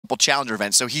multiple challenger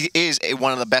events. So he is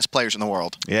one of the best players in the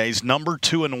world. Yeah, he's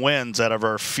 #2 in wins out of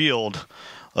our field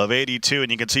of 82,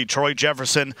 and you can see Troy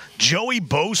Jefferson. Joey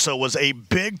Bosa was a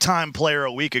big-time player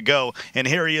a week ago, and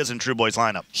here he is in Trueboy's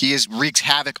lineup. He wreaks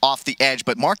havoc off the edge,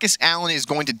 but Marcus Allen is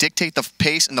going to dictate the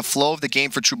pace and the flow of the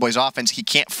game for Trueboy's offense. He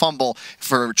can't fumble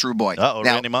for Trueboy. Uh-oh,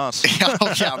 Randy Moss. Yeah,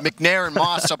 McNair and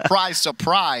Moss, surprise,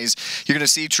 surprise. You're going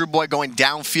to see Trueboy going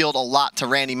downfield a lot to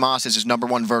Randy Moss as his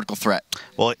 #1 vertical threat.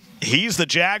 Well, he's the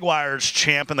Jaguars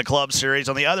champ in the club series.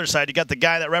 On the other side, you got the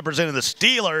guy that represented the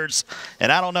Steelers,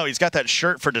 and I don't know, he's got that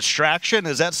shirt for distraction.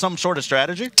 Is that some sort of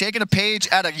strategy? Taking a page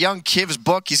out of young Kiv's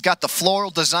book. He's got the floral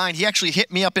design. He actually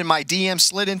hit me up in my DM,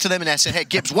 slid into them, and I said, hey,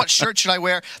 Gibbs, what shirt should I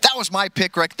wear? That was my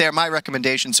pick right there, my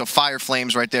recommendation. So fire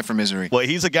flames right there for Misery. Well,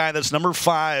 he's a guy that's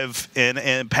 #5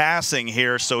 in passing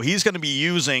here, so he's going to be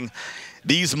using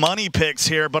these money picks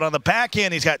here. But on the back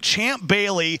end, he's got Champ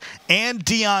Bailey and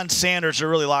Deion Sanders to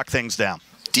really lock things down.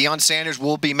 Deion Sanders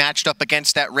will be matched up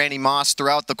against that Randy Moss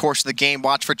throughout the course of the game.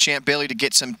 Watch for Champ Bailey to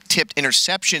get some tipped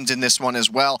interceptions in this one as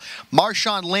well.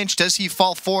 Marshawn Lynch, does he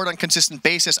fall forward on a consistent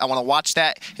basis? I want to watch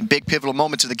that in big pivotal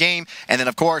moments of the game. And then,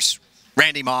 of course,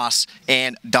 Randy Moss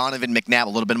and Donovan McNabb, a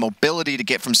little bit of mobility to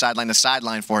get from sideline to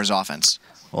sideline for his offense.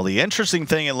 Well, the interesting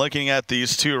thing in looking at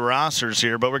these two rosters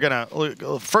here, but we're going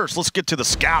to, first, let's get to the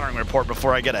scouting report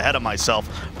before I get ahead of myself.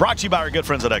 Brought to you by our good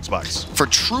friends at Xbox. For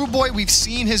Trueboy, we've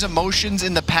seen his emotions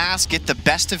in the past get the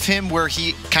best of him where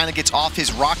he kind of gets off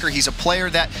his rocker. He's a player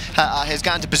that has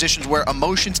gotten to positions where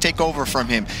emotions take over from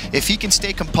him. If he can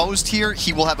stay composed here,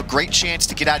 he will have a great chance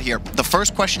to get out of here. The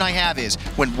first question I have is,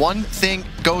 when one thing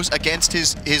goes against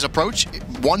his approach,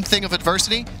 one thing of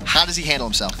adversity, how does he handle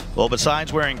himself? Well,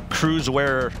 besides wearing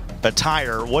cruisewear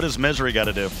attire, what does Misery got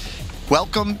to do?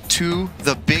 Welcome to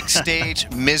the big stage,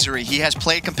 Misery. He has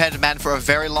played competitive Madden for a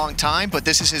very long time, but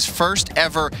this is his first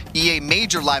ever EA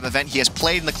Major live event. He has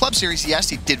played in the Club Series. Yes,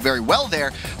 he did very well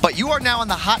there, but you are now on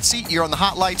the hot seat. You're on the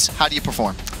hot lights. How do you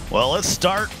perform? Well, let's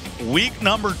start week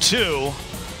 #2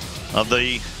 of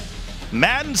the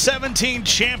Madden 17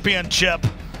 Championship,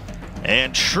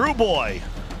 and Trueboy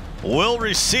will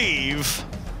receive,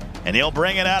 and he'll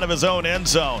bring it out of his own end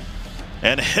zone.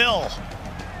 And he'll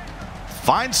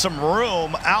find some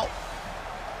room out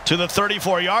to the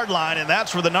 34-yard line, and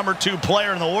that's where the #2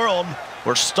 player in the world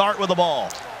will start with the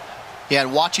ball. Yeah,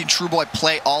 and watching Trueboy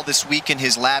play all this week in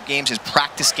his lab games, his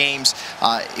practice games,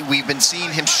 we've been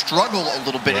seeing him struggle a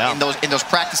little bit in those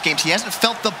practice games. He hasn't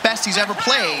felt the best he's ever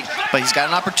played, but he's got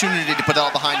an opportunity to put it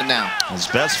all behind him now. His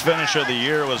best finish of the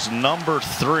year was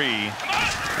 #3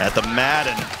 at the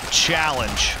Madden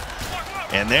Challenge.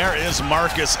 And there is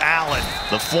Marcus Allen,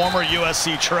 the former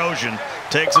USC Trojan,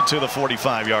 takes it to the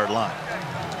 45-yard line.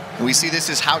 We see this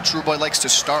is how Trueboy likes to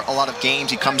start a lot of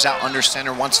games. He comes out under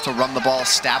center, wants to run the ball,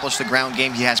 establish the ground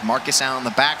game. He has Marcus Allen in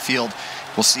the backfield.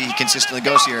 We'll see he consistently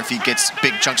goes here if he gets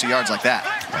big chunks of yards like that.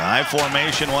 I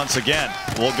formation once again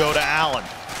will go to Allen.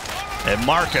 And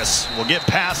Marcus will get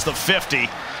past the 50,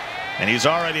 and he's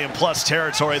already in plus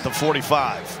territory at the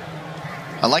 45.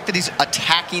 I like that he's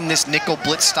attacking this nickel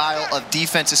blitz style of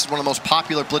defense. This is one of the most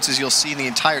popular blitzes you'll see in the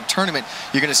entire tournament.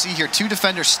 You're going to see here 2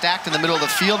 defenders stacked in the middle of the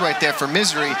field right there for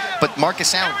Misery, but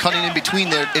Marcus Allen cutting in between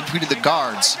the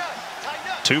guards.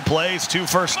 2 plays, 2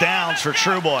 first downs for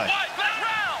Trueboy.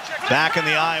 Back in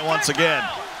the eye once again.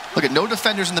 Look at no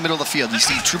defenders in the middle of the field. You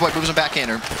see Trueboy moves him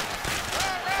backhander.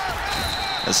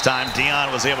 This time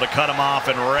Deion was able to cut him off,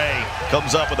 and Ray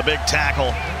comes up with a big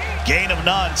tackle. Gain of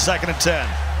none, 2nd and 10.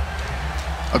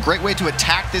 A great way to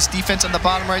attack this defense on the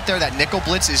bottom right there, that nickel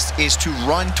blitz, is to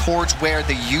run towards where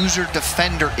the user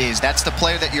defender is. That's the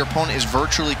player that your opponent is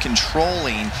virtually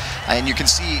controlling. And you can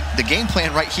see the game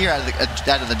plan right here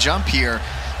out of the jump here.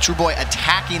 Trueboy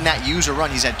attacking that user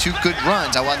run. He's had 2 good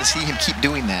runs. I want to see him keep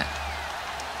doing that.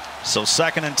 So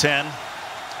 2nd and 10,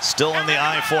 still in the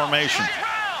I formation.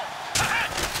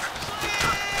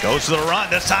 Goes to the run,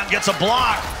 this time gets a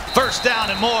block. First down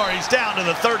and more, he's down to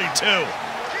the 32.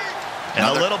 And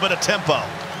a little bit of tempo.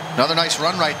 Another nice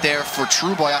run right there for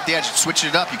Trueboy off the edge. Switch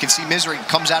it up. You can see Misery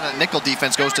comes out of the nickel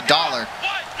defense, goes to dollar.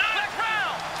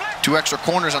 2 extra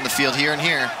corners on the field here and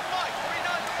here.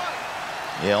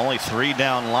 Yeah, only 3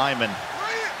 down linemen.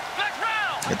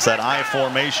 It's that I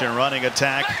formation running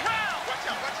attack.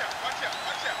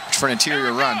 For an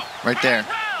interior run right there.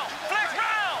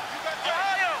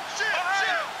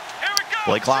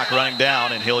 Play clock running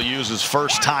down, and he'll use his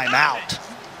first timeout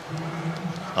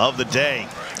of the day.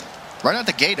 Right out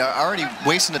the gate, already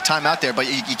wasting the time out there, but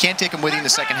you can't take him with you in the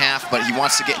second half, but he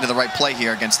wants to get into the right play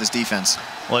here against this defense.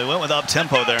 Well, he went with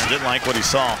up-tempo there and didn't like what he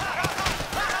saw.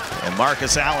 And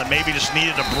Marcus Allen maybe just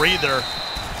needed a breather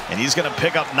and he's going to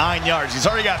pick up 9 yards. He's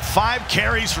already got 5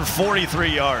 carries for 43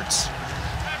 yards.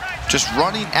 Just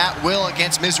running at will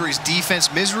against Missouri's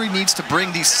defense. Missouri needs to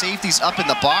bring these safeties up in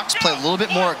the box, play a little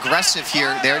bit more aggressive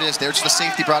here. There it is. There's the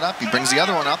safety brought up. He brings the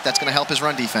other one up. That's going to help his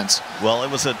run defense. Well,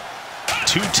 it was a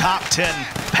 2 top 10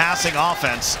 passing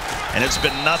offense, and it's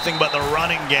been nothing but the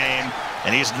running game,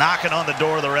 and he's knocking on the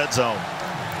door of the red zone.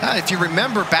 If you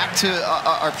remember back to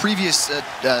our previous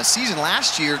season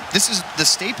last year, this is the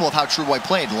staple of how Trueboy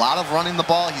played. A lot of running the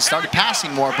ball. He started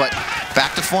passing more, but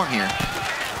back to form here.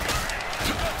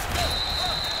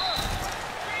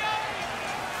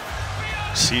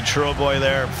 See Trueboy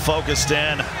there, focused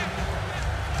in.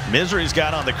 Missouri's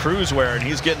got on the cruise wear, and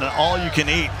he's getting an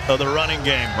all-you-can-eat of the running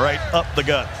game right up the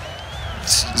gut.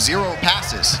 0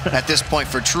 passes at this point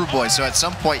for Trueboy. So at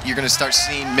some point, you're going to start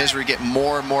seeing Missouri get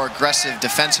more and more aggressive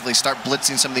defensively, start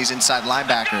blitzing some of these inside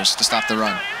linebackers to stop the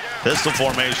run. Pistol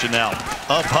formation now,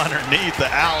 up underneath the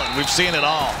Allen. We've seen it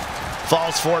all.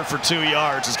 Falls forward for 2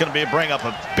 yards. It's going to bring up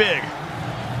a big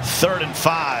 3rd and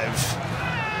 5.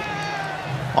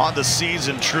 On the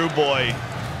season, Trueboy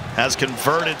has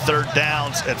converted 3rd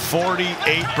downs at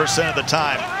 48% of the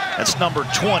time. That's number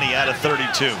 20 out of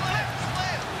 32.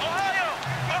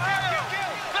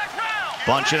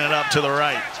 Bunching it up to the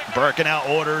right. Barking out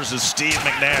orders is Steve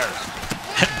McNair.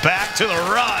 And back to the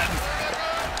run.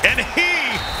 And he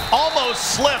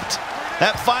almost slipped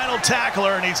that final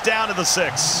tackler, and he's down to the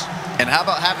 6. And how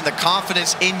about having the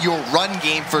confidence in your run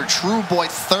game for Trueboy?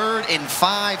 3rd and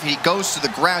 5. He goes to the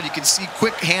ground. You can see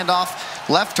quick handoff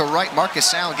left to right.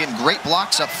 Marcus Allen getting great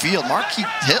blocks upfield.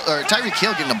 Tyreek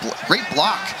Hill getting a great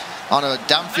block on a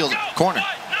downfield corner.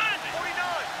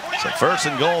 So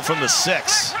 1st and goal from the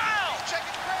 6.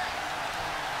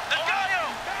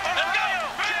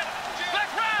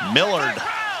 Millard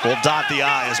will dot the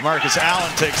I as Marcus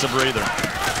Allen takes a breather.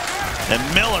 And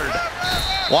Millard,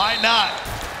 why not?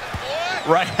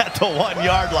 Right at the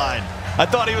 1-yard line. I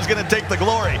thought he was going to take the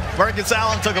glory. Marcus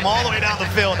Allen took him all the way down the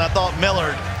field, and I thought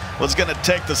Millard was going to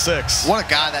take the 6. What a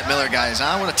guy that Millard guy is,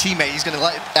 huh? What a teammate. He's going to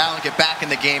let Allen get back in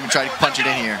the game and try to punch it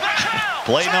in here.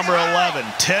 Play number 11,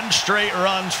 10 straight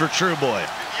runs for Trueboy.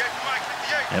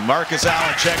 And Marcus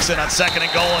Allen checks in on 2nd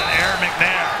and goal, and Aaron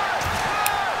McNair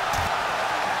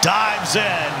dives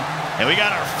in, and we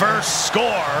got our first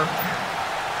score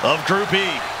of Group E.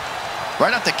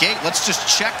 Right out the gate, let's just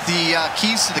check the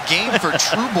keys to the game for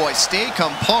Trueboy. Stay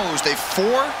composed. A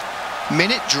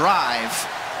 4-minute drive,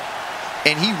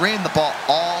 and he ran the ball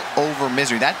all over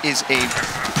Missouri. That is a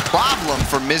problem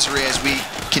for Missouri as we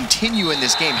continue in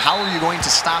this game. How are you going to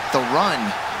stop the run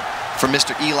for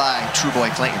Mr. Eli Trueboy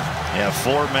Clayton? Yeah,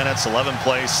 4 minutes, 11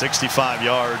 plays, 65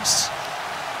 yards.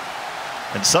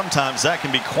 And sometimes that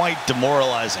can be quite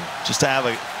demoralizing, just to have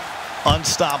an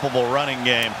unstoppable running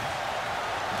game.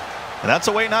 And that's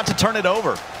a way not to turn it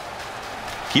over.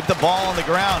 Keep the ball on the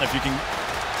ground if you can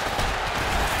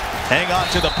hang on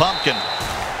to the pumpkin.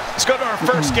 Let's go to our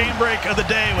first game break of the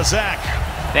day with Zach.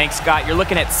 Thanks, Scott. You're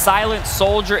looking at Silent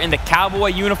Soldier in the Cowboy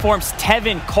uniforms.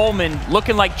 Tevin Coleman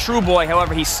looking like Trueboy.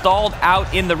 However, he stalled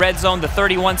out in the red zone. The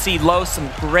 31 seed low. Some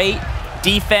great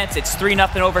defense. It's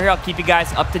 3-0 over here. I'll keep you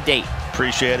guys up to date.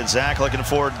 Appreciate it, Zach. Looking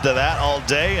forward to that all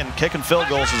day. And kicking field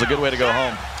goals is a good way to go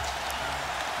home.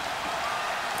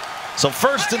 So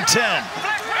 1st and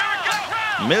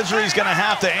 10. Missouri's going to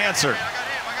have to answer.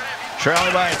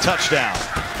 Trailing by a touchdown.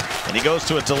 And he goes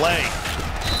to a delay.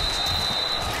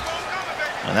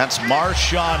 And that's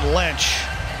Marshawn Lynch.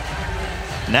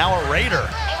 Now a Raider.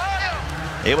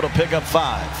 Able to pick up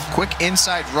 5. Quick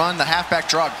inside run, the halfback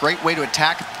draw, a great way to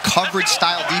attack coverage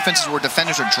style defenses where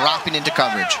defenders are dropping into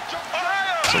coverage.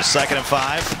 So 2nd and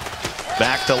 5.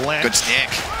 Back to Lynch. Good stick.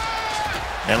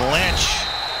 And Lynch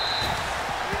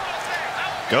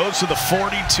goes to the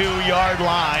 42-yard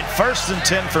line. 1st and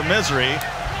 10 for Missouri.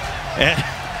 And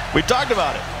we talked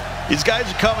about it. These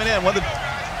guys are coming in. One of the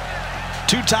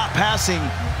 2 top passing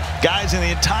guys in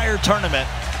the entire tournament.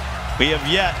 We have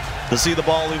yet to see the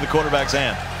ball leave the quarterback's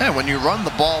hand. And when you run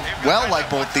the ball well like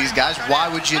both these guys, why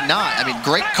would you not? I mean,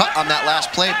 great cut on that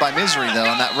last play by Missouri, though,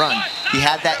 on that run. He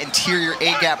had that interior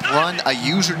A-gap run. A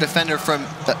user defender from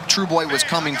Trueboy was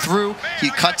coming through. He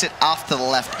cuts it off to the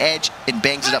left edge and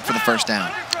bangs it up for the 1st down.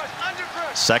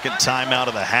 2nd timeout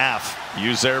of the half.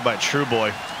 Used there by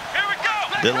Trueboy.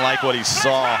 Didn't like what he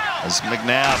saw as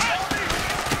McNabb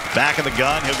back in the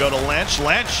gun. He'll go to Lynch.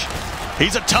 Lynch,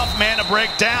 he's a tough man to break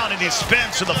down, and he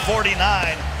spins to the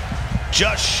 49,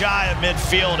 just shy of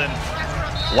midfield. And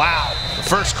wow, the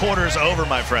 1st quarter is over,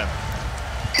 my friend.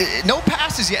 No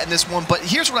passes yet in this one, but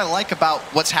here's what I like about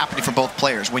what's happening for both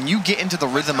players. When you get into the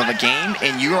rhythm of a game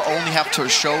and you only have to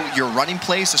show your running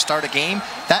plays to start a game,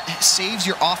 that saves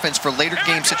your offense for later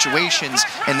game situations,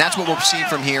 and that's what we're seeing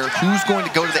from here. Who's going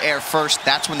to go to the air first?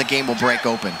 That's when the game will break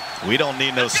open. We don't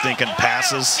need no stinking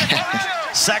passes.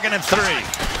 2nd and 3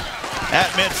 at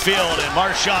midfield, and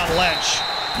Marshawn Lynch.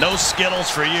 No Skittles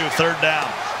for you, 3rd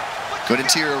down. Good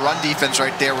interior run defense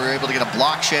right there. We were able to get a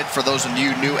block shed. For those of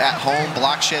you new at home,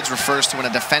 block sheds refers to when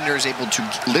a defender is able to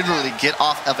literally get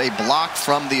off of a block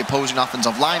from the opposing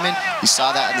offensive lineman. You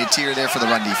saw that in the interior there for the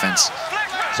run defense.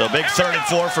 So big 3rd and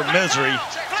 4 for Misery.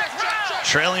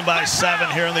 Trailing by 7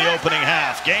 here in the opening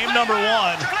half. Game number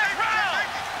 1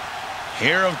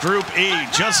 here of Group E,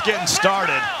 just getting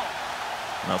started.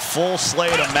 A full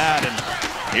slate of Madden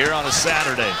here on a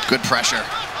Saturday. Good pressure.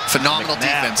 Phenomenal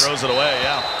defense. Throws it away,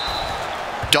 yeah.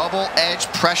 Double edge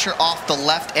pressure off the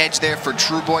left edge there for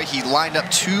Trueboy. He lined up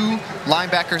 2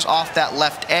 linebackers off that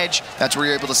left edge. That's where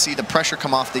you're able to see the pressure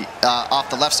come off the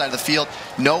left side of the field.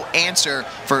 No answer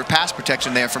for pass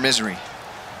protection there for Misery.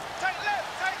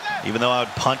 Even though I would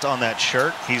punt on that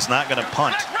shirt, he's not going to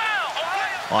punt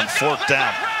on 4th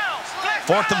down.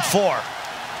 4th and 4.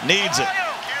 Needs it.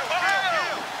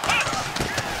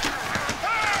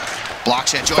 Block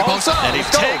shed, Joey Bosa. And he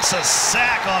takes a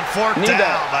sack on 4th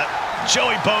down, but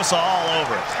Joey Bosa all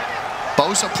over it.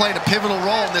 Bosa played a pivotal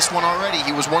role in this one already.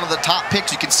 He was one of the top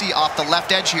picks. You can see off the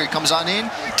left edge here. He comes on in,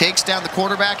 takes down the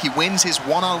quarterback. He wins his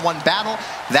one-on-one battle.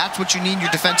 That's what you need your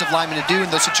defensive lineman to do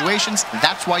in those situations.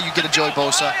 That's why you get a Joey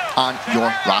Bosa on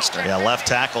your roster. Yeah, left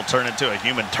tackle turned into a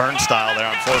human turnstile there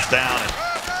on 4th down.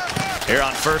 And here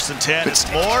on 1st and 10,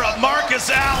 it's more of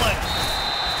Marcus Allen.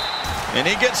 And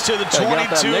he gets to the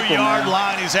 22-yard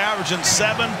line. He's averaging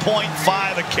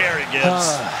 7.5 a carry,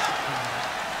 Gibbs.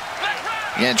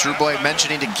 Yeah, Trueboy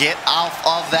mentioning to get off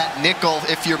of that nickel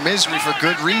if you're Misery for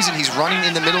good reason. He's running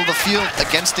in the middle of the field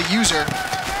against the user.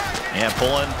 Yeah,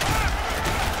 pulling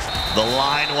the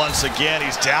line once again.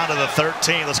 He's down to the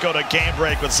 13. Let's go to game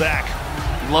break with Zach.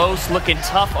 Los looking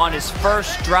tough on his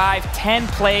first drive. 10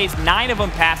 plays, 9 of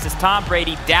them passes. Tom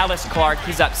Brady, Dallas Clark.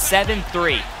 He's up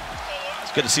 7-3.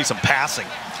 It's good to see some passing.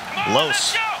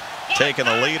 Los taking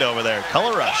the lead over there.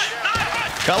 Color rush.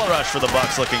 Color rush for the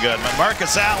Bucs looking good.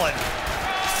 Marcus Allen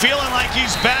feeling like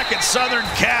he's back at Southern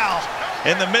Cal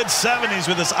in the mid-70s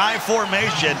with this I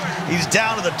formation. He's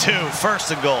down to the 2,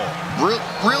 1st and goal.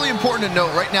 Really important to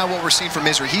note right now what we're seeing from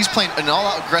Misery. He's playing an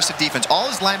all-out aggressive defense. All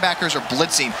his linebackers are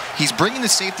blitzing. He's bringing the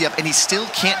safety up, and he still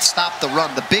can't stop the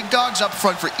run. The big dogs up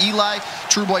front for Eli,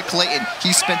 Trueboy, Clayton.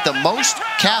 He spent the most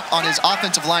cap on his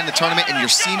offensive line in the tournament, and you're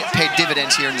seeing it pay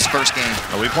dividends here in this first game.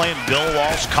 Are we playing Bill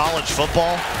Walsh college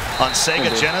football on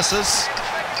Sega Genesis?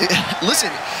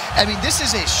 Listen, I mean, this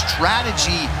is a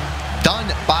strategy done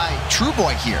by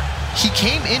Trueboy here. He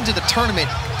came into the tournament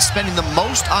spending the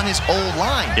most on his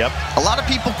O-line. Yep. A lot of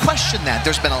people question that.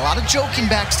 There's been a lot of joking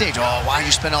backstage. Oh, why do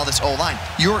you spend all this O-line?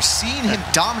 You're seeing him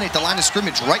dominate the line of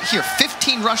scrimmage right here.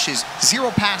 15 rushes,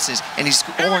 0 passes, and he's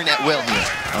scoring at will here.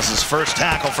 That's his first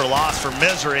tackle for loss for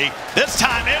Misery. This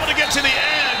time able to get to the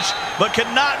edge, but could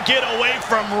not get away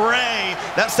from Ray.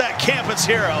 That's that campus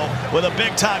hero with a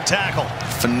big-time tackle.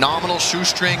 Phenomenal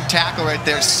shoestring tackle right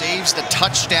there. Saves the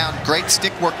touchdown. Great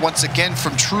stick work once again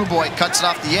from Trueboy. Cuts it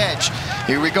off the edge.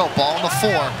 Here we go. Ball on the 4.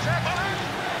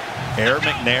 Air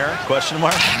McNair, question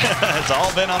mark. It's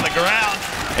all been on the ground.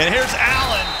 And here's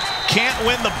Allen. Can't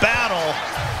win the battle.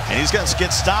 And he's going to get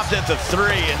stopped at the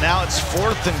 3. And now it's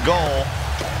 4th and goal.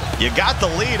 You got the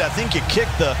lead. I think you kick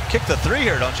the 3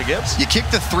 here, don't you, Gibbs? You kick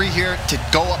the 3 here to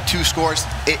go up 2 scores.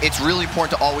 It's really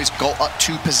important to always go up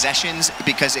 2 possessions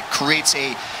because it creates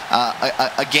a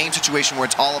game situation where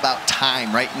it's all about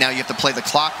time. Right now you have to play the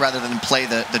clock rather than play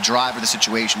the drive or the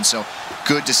situation. So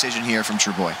good decision here from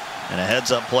Trueboy. And a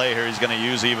heads-up play here. He's going to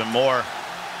use even more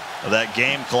of that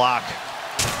game clock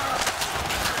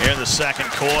here in the 2nd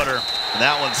quarter. And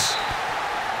that one's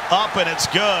up and it's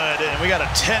good, and we got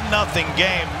a 10-0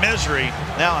 game. Misery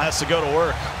now has to go to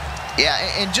work. Yeah,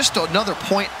 and just another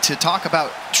point to talk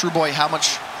about Trueboy, how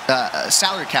much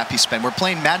salary cap he spent. We're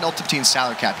playing Madden Ultimate Team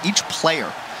salary cap. Each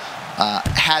player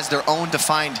has their own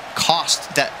defined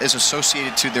cost that is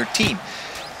associated to their team.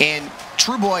 And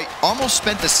Trueboy almost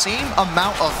spent the same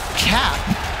amount of cap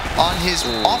on his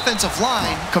offensive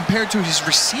line compared to his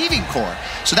receiving core.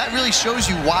 So that really shows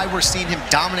you why we're seeing him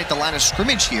dominate the line of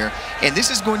scrimmage here. And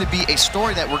this is going to be a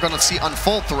story that we're going to see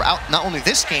unfold throughout not only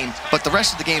this game, but the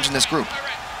rest of the games in this group.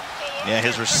 Yeah,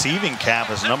 his receiving cap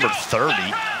is number 30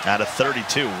 out of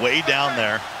 32, way down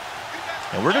there.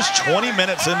 And we're just 20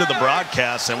 minutes into the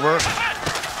broadcast, and we're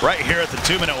right here at the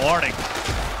 2-minute warning.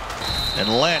 And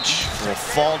Lynch will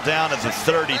fall down at the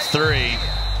 33.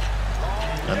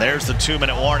 And there's the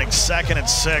 2-minute warning. 2nd and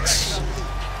 6.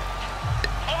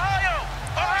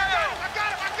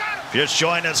 If you just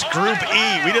joined us, Group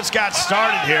E. We just got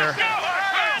started here.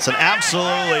 It's an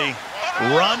absolutely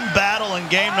run battle in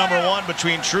game number 1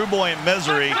 between Trueboy and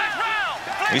Misery.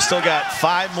 We still got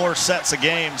 5 more sets of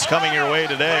games coming your way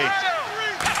today.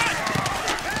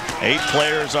 8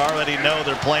 players already know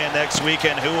they're playing next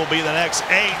weekend. Who will be the next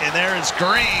 8? And there is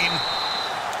Green.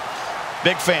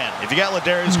 Big fan. If you got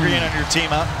Ladarius Green on your team,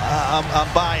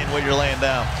 I'm buying what you're laying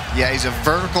down. Yeah, he's a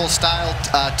vertical style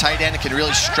tight end that can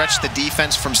really stretch the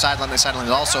defense from sideline to sideline.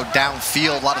 And also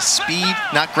downfield, a lot of speed.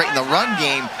 Not great in the run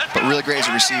game, but really great as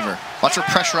a receiver. Watch for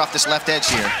pressure off this left edge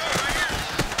here.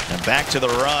 And back to the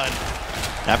run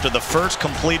after the first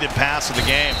completed pass of the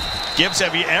game. Gibbs,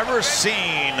 have you ever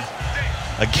seen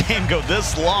a game go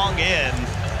this long in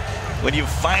when you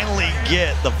finally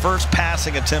get the first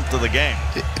passing attempt of the game?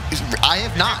 I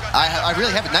have not. I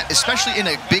really haven't. Not, especially in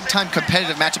a big-time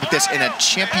competitive matchup like this, in a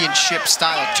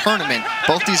championship-style tournament.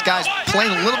 Both these guys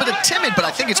playing a little bit of timid, but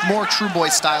I think it's more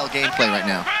Trueboy-style gameplay right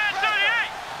now.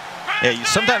 Yeah,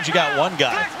 sometimes you got one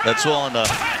guy that's willing to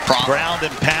ground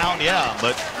and pound, yeah,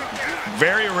 but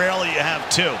very rarely you have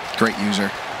 2. Great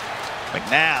user.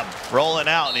 McNabb rolling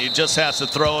out, and he just has to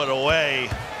throw it away.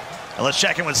 And let's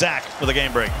check in with Zach with a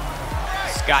game break.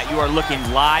 Scott, you are looking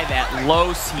live at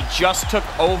Los. He just took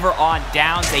over on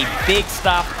downs, a big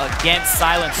stop against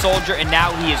Silent Soldier, and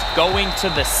now he is going to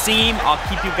the seam. I'll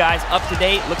keep you guys up to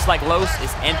date. Looks like Los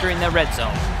is entering the red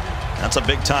zone. That's a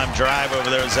big-time drive over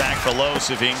there, Zach, for Los,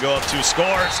 if he can go up 2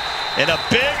 scores. And a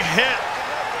big hit,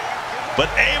 but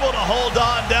able to hold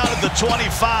on down at the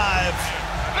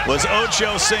 25 was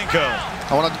Ocho Cinco.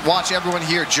 I want to watch everyone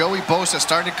here. Joey Bosa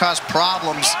starting to cause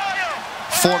problems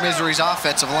for Misery's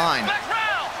offensive line.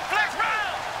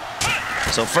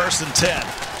 So 1st and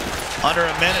 10, under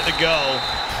a minute to go.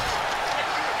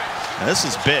 And this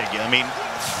is big. I mean,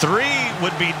 3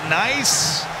 would be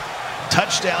nice.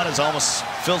 Touchdown is almost,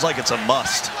 feels like it's a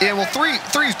must. Yeah, well,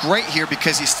 3 is great here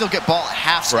because you still get ball at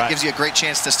half, so it gives you a great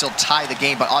chance to still tie the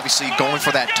game, but obviously going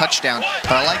for that touchdown.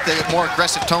 But I like the more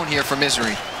aggressive tone here for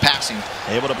Misery, passing.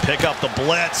 Able to pick up the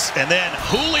blitz, and then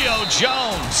Julio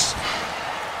Jones.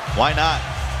 Why not?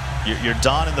 You're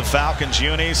donning the Falcons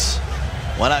unis.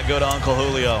 Why not go to Uncle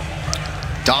Julio?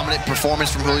 Dominant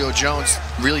performance from Julio Jones.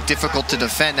 Really difficult to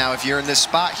defend. Now, if you're in this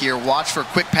spot here, watch for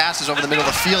quick passes over the middle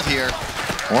of the field here,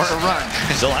 or a run.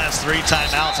 Still has 3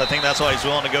 timeouts. I think that's why he's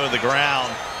willing to go to the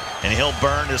ground, and he'll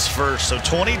burn his first. So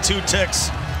 22 ticks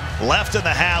left in the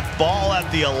half. Ball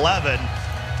at the 11.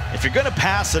 If you're going to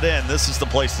pass it in, this is the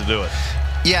place to do it.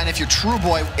 Yeah, and if you're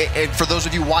Trueboy, and for those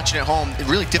of you watching at home, a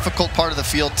really difficult part of the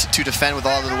field to defend with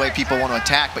all of the way people want to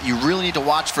attack, but you really need to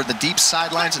watch for the deep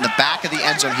sidelines in the back of the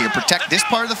end zone here. Protect this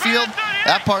part of the field,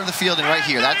 that part of the field, and right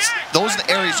here. Those are the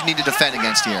areas you need to defend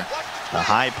against here. The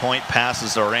high point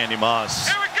passes to Randy Moss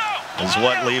is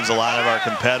what leaves a lot of our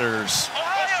competitors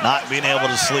not being able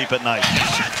to sleep at night.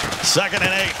 2nd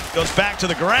and 8, goes back to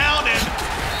the ground, and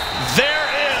there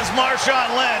is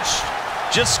Marshawn Lynch.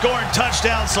 Just scoring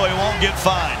touchdowns so he won't get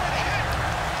fined.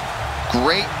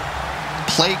 Great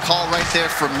play call right there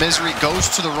for Misery. Goes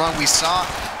to the run. We saw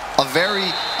a very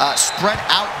spread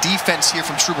out defense here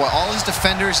from Trueboy. All his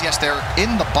defenders, yes, they're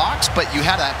in the box, but you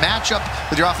had a matchup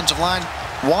with your offensive line.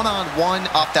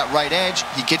 1-on-1 off that right edge.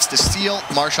 He gets the steal.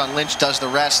 Marshawn Lynch does the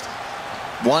rest.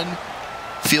 1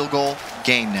 field goal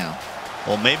game now.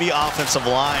 Well, maybe offensive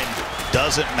line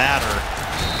doesn't matter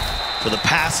for the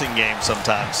passing game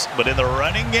sometimes, but in the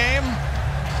running game,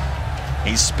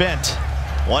 he spent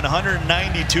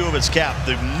 192 of his cap,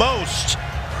 the most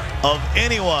of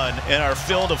anyone in our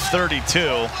field of 32.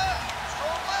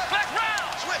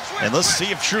 And let's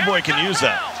see if Trueboy can use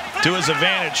that to his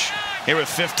advantage here with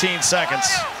 15 seconds.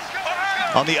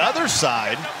 On the other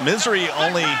side, Misery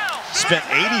only spent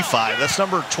 85. That's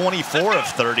number 24 of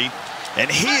 30, and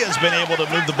he has been able to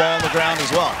move the ball on the ground as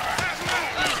well.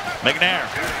 McNair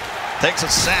takes a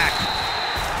sack,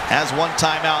 has 1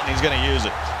 timeout, and he's going to use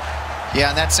it.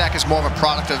 Yeah, and that sack is more of a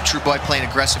product of Trueboy playing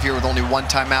aggressive here with only 1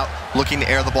 timeout, looking to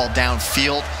air the ball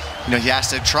downfield. You know, he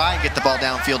has to try and get the ball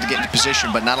downfield to get into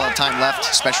position, but not a lot of time left,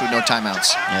 especially with no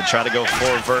timeouts. Yeah, try to go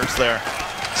forward verts there.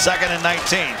 2nd and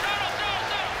 19.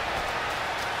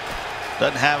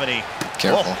 Doesn't have any.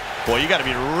 Careful. Whoa. Boy, you got to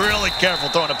be really careful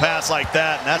throwing a pass like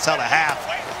that, and that's how the half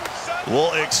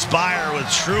will expire with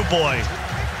Trueboy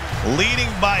leading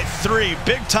by 3.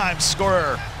 Big time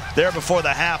scorer there before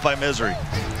the half by Misery.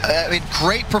 I mean,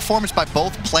 great performance by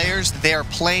both players. They are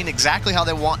playing exactly how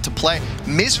they want to play.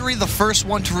 Misery, the first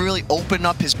one to really open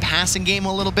up his passing game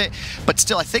a little bit. But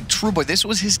still, I think Trueboy, this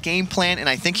was his game plan, and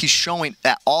I think he's showing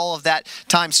that all of that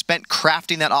time spent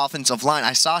crafting that offensive line.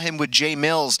 I saw him with Jay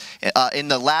Mills in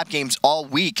the lab games all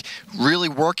week, really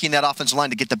working that offensive line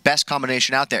to get the best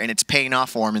combination out there, and it's paying off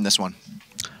for him in this one.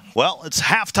 Well, it's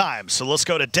halftime, so let's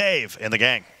go to Dave and the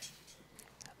gang.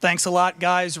 Thanks a lot,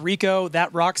 guys. Rico,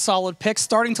 that rock-solid pick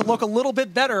starting to look a little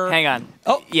bit better. Hang on.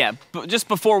 Oh. Yeah, but just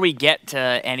before we get to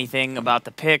anything about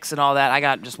the picks and all that, I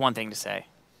got just one thing to say.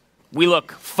 We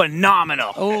look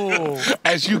phenomenal. Oh.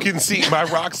 As you can see, my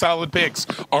rock-solid picks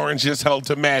aren't just held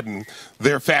to Madden.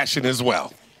 They're fashion as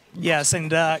well. Yes,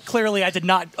 and clearly I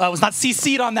was not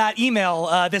CC'd on that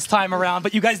email this time around,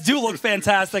 but you guys do look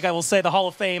fantastic. I will say the Hall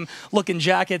of Fame looking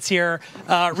jackets here.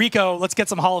 Rico, let's get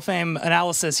some Hall of Fame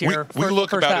analysis here. We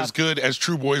look about as good as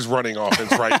Trueboy's running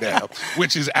offense right now,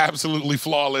 which is absolutely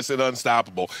flawless and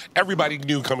unstoppable. Everybody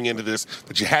knew coming into this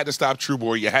that you had to stop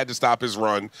Trueboy, you had to stop his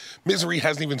run. Misery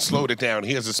hasn't even slowed it down.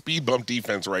 He has a speed bump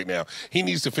defense right now. He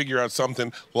needs to figure out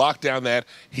something, lock down that.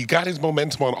 He got his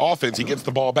momentum on offense. He gets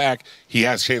the ball back. He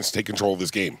has a chance to take control of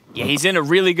this game. Yeah, he's in a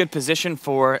really good position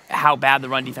for how bad the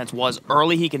run defense was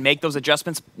early. He can make those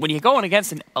adjustments. When you're going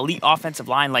against an elite offensive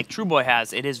line like Trueboy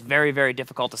has, it is very, very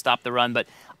difficult to stop the run, but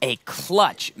a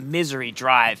clutch Misery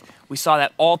drive. We saw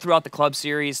that all throughout the club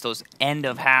series, those end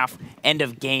of half, end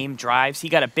of game drives. He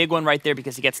got a big one right there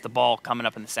because he gets the ball coming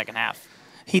up in the second half.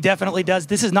 He definitely does.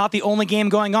 This is not the only game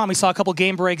going on. We saw a couple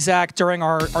game breaks, Zach, during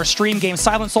our stream game.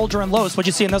 Silent Soldier and Los. What'd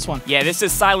you see in this one? Yeah, this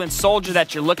is Silent Soldier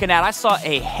that you're looking at. I saw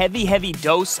a heavy, heavy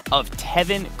dose of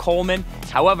Tevin Coleman.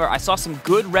 However, I saw some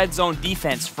good red zone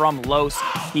defense from Los.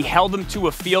 He held him to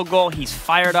a field goal. He's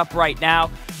fired up right now.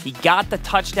 He got the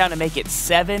touchdown to make it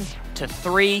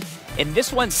 7-3. And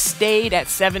this one stayed at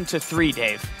 7-3,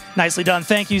 Dave. Nicely done.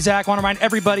 Thank you, Zach. I want to remind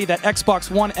everybody that Xbox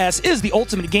One S is the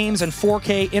ultimate games and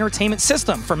 4K entertainment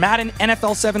system for Madden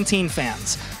NFL 17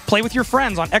 fans. Play with your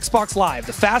friends on Xbox Live,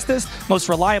 the fastest, most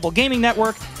reliable gaming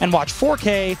network, and watch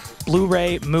 4K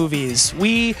Blu-ray movies.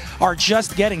 We are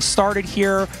just getting started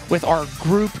here with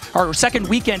our second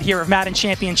weekend here of Madden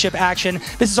Championship action.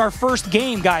 This is our first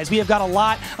game, guys. We have got a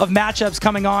lot of matchups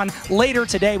coming on later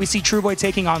today. We see Trueboy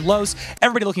taking on Los.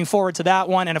 Everybody looking forward to that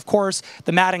one. And of course,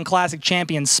 the Madden Classic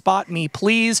champion Spot Me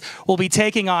Please will be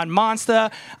taking on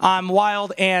Monsta. I'm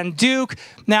Wild and Duke.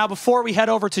 Now, before we head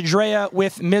over to Drea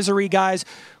with Misery, guys,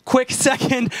 quick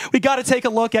second, we got to take a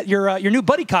look at your new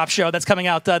Buddy Cop show that's coming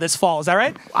out this fall. Is that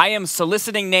right? I am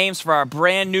soliciting names for our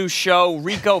brand new show,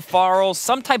 Rico Farrell,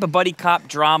 some type of Buddy Cop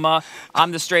drama.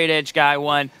 I'm the straight edge guy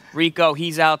one. Rico,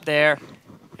 he's out there.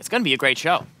 It's going to be a great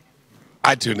show.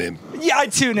 I tune in. Yeah, I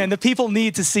tune in. The people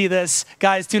need to see this.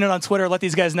 Guys, tune in on Twitter. Let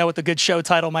these guys know what the good show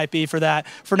title might be for that.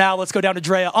 For now, let's go down to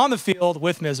Drea on the field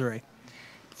with Misery.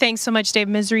 Thanks so much, Dave.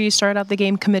 Misery, you started out the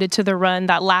game committed to the run.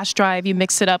 That last drive, you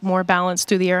mixed it up, more balance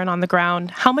through the air and on the ground.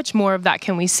 How much more of that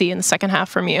can we see in the second half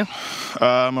from you?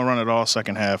 I'm going to run it all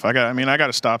second half. I got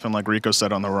to stop him like Rico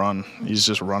said on the run. He's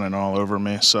just running all over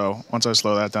me. So once I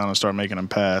slow that down and start making him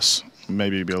pass,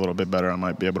 maybe be a little bit better, I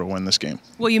might be able to win this game.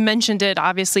 Well, you mentioned it.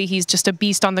 Obviously, he's just a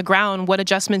beast on the ground. What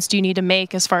adjustments do you need to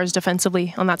make as far as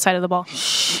defensively on that side of the ball?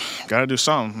 Got to do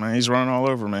something, man. He's running all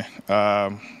over me.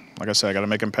 Like I said, I got to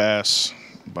make him pass.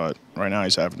 But right now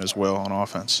he's having his will on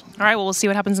offense. All right, well, we'll see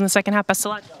what happens in the second half. Best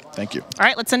of luck. Thank you. All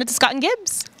right, let's send it to Scott and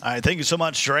Gibbs. All right, thank you so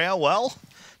much, Drea. Well,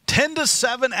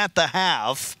 10-7 at the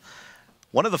half.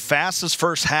 One of the fastest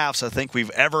first halves I think we've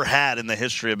ever had in the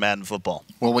history of Madden football.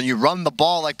 Well, when you run the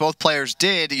ball like both players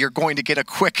did, you're going to get a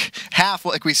quick half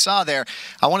like we saw there.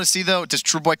 I want to see, though, does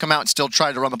Trueboy come out and still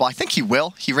try to run the ball? I think he will.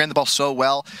 He ran the ball so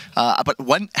well. But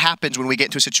what happens when we get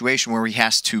into a situation where he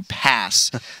has to pass?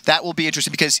 That will be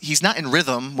interesting because he's not in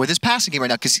rhythm with his passing game right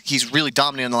now because he's really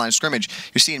dominating on the line of scrimmage.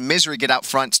 You're seeing Misery get out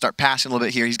front, start passing a little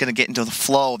bit here. He's going to get into the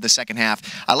flow of the second half.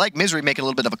 I like Misery making a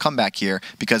little bit of a comeback here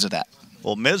because of that.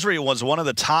 Well, Misery was one of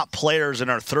the top players in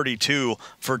our 32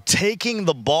 for taking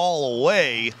the ball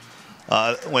away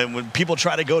when people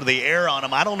try to go to the air on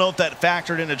him. I don't know if that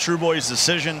factored into Trueboy's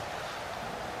decision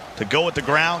to go with the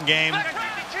ground game.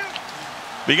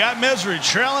 We got Misery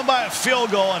trailing by a field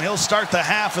goal, and he'll start the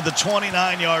half at the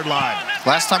 29-yard line.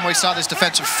 Last time we saw this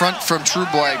defensive front from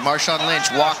Trueboy, Marshawn Lynch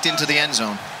walked into the end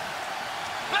zone.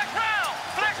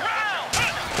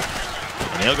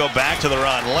 And he'll go back to the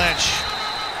run. Lynch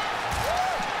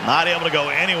not able to go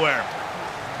anywhere.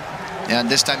 And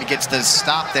this time he gets the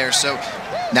stop there. So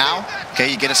now, okay,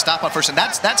 you get a stop on first. And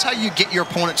that's how you get your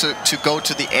opponent to go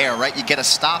to the air, right? You get a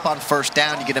stop on first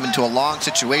down. You get them into a long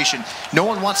situation. No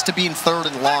one wants to be in third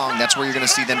and long. That's where you're going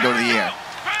to see them go to the air.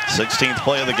 16th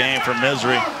play of the game for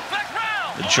Misery.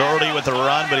 Majority with the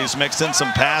run, but he's mixed in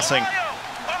some passing.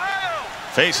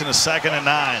 Facing a 2nd and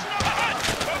 9.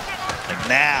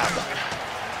 McNabb.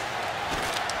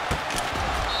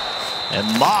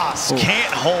 And Moss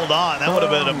can't hold on. That would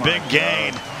have been a big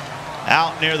gain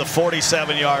out near the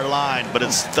 47-yard line, but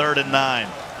it's 3rd and 9.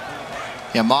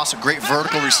 Yeah, Moss, a great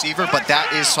vertical receiver, but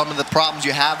that is some of the problems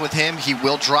you have with him. He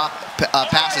will drop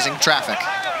passes in traffic.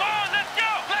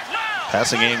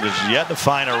 Passing game is yet to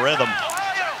find a rhythm.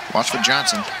 Watch for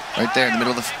Johnson, right there in the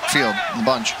middle of the field, in the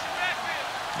bunch.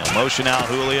 And motion out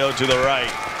Julio to the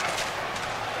right.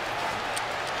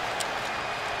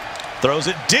 Throws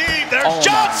it deep. There's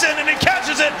Johnson, and he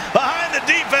catches it behind the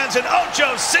defense, and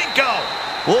Ocho Cinco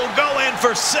will go in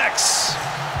for 6.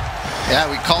 Yeah,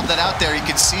 we called that out there. You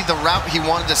can see the route he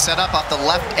wanted to set up off the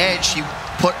left edge. He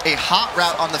put a hot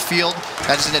route on the field.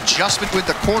 That is an adjustment with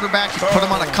the quarterback. He put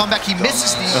him on a comeback. He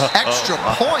misses the extra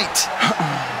point.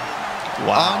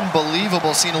 Wow.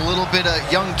 Unbelievable. Seeing a little bit of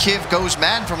young Kiv goes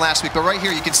mad from last week. But right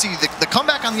here, you can see the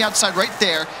comeback on the outside right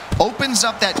there opens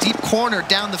up that deep corner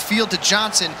down the field to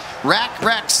Johnson.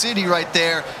 Rack City right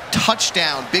there.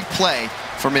 Touchdown. Big play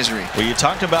for Misery. Well, you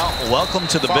talked about welcome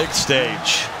to the big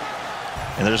stage.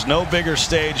 And there's no bigger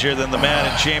stage here than the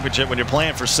Madden Championship when you're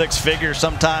playing for 6 figures.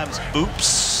 Sometimes,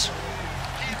 oops.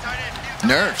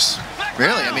 Nerves.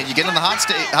 Really, I mean, you get in the hot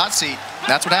seat,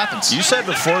 that's what happens. You said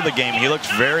before the game he looked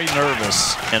very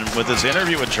nervous, and with his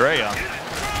interview with Darrelle,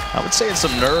 I would say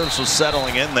some nerves was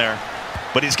settling in there.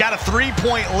 But he's got a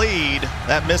 3-point lead.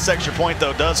 That missed extra point,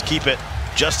 though, does keep it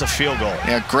just a field goal.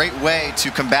 Yeah, great way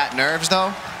to combat nerves,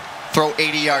 though. Throw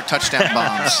 80-yard touchdown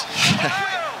bombs.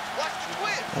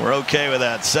 We're okay with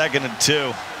that. 2nd and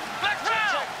 2.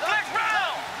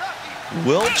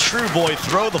 Will Trueboy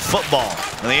throw the football?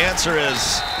 And the answer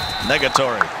is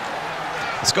negatory.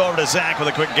 Let's go over to Zach with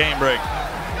a quick game break.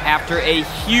 After a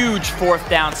huge 4th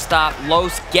down stop,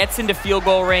 Los gets into field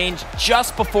goal range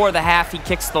just before the half. He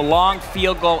kicks the long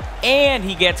field goal, and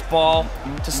he gets ball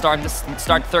to start the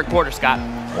 3rd quarter, Scott.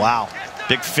 Wow.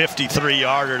 Big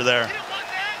 53-yarder there.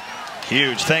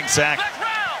 Huge. Thanks, Zach.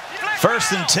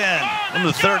 1st and 10 from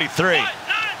the 33.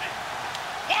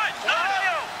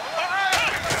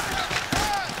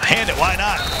 Hand it, why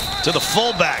not? To the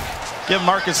fullback. Give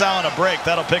Marcus Allen a break.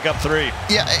 That'll pick up 3.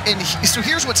 Yeah, and so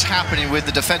here's what's happening with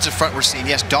the defensive front we're seeing.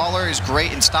 Yes, Dollar is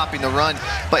great in stopping the run,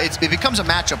 but it becomes a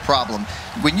matchup problem.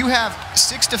 When you have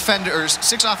 6 defenders,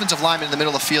 6 offensive linemen in the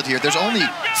middle of the field here, there's only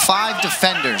 5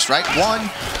 defenders, right? 1,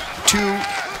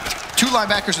 2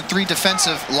 linebackers and 3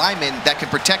 defensive linemen that can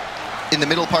protect in the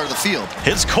middle part of the field.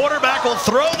 His quarterback will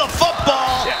throw the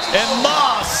football, and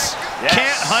Moss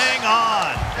can't hang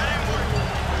on.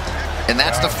 And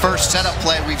that's the first setup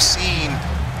play we've seen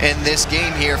in this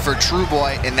game here for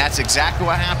Trueboy, and that's exactly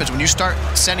what happens. When you start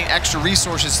sending extra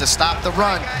resources to stop the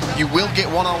run, you will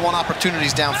get one-on-one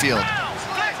opportunities downfield.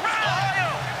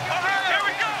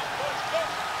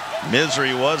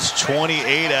 Misery was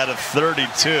 28 out of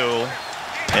 32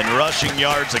 in rushing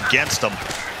yards against him.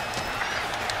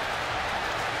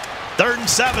 3rd and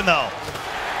 7, though.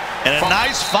 And a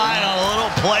nice find on a little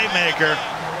playmaker,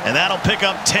 and that'll pick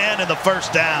up 10 in the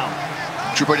 1st down.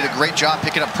 Trueboy did a great job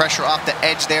picking up pressure off the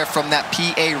edge there from that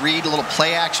PA read, a little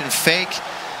play action fake.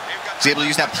 He's able to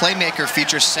use that playmaker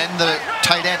feature, send the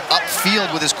tight end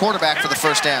upfield with his quarterback for the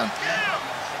 1st down.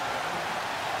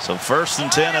 So 1st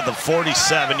and 10 at the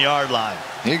 47-yard line.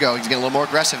 Here you go, he's getting a little more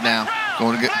aggressive now.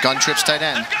 Going to get gun trips tight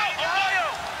end.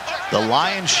 The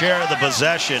lion's share of the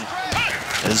possession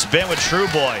has been with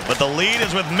Trueboy, but the lead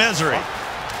is with Misery.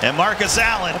 And Marcus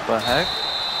Allen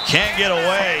can't get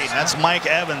away. That's Mike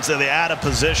Evans in the out of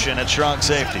position at strong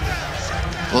safety.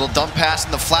 A little dump pass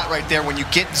in the flat right there. When you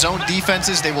get zone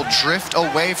defenses, they will drift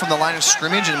away from the line of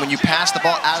scrimmage, and when you pass the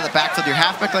ball out of the backfield, your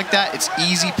halfback like that, it's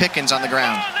easy pickings on the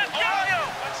ground.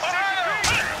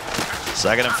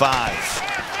 2nd and 5.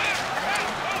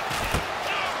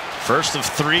 First of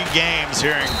 3 games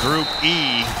here in Group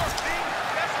E.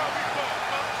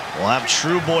 We'll have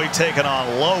Trueboy taking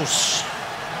on Los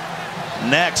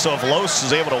next. So if Los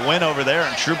is able to win over there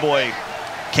and Trueboy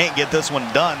can't get this one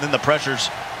done, then the pressure's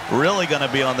really going to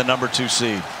be on the number 2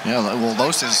 seed. Yeah, well,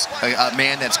 Los is a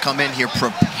man that's come in here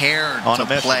prepared to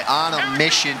play on a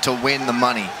mission to win the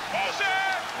money.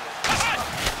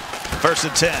 1st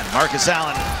and 10. Marcus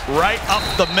Allen right up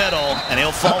the middle, and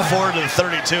he'll fall forward to the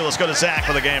 32. Let's go to Zach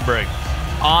for the game break.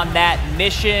 On that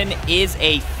mission is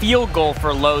a field goal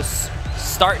for Los.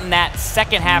 Starting that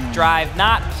 2nd half drive,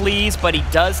 not pleased, but he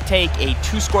does take a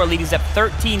 2-score lead. He's up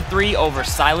 13-3 over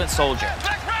Silent Soldier.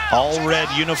 All red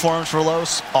uniforms for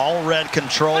Los, all red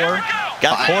controller.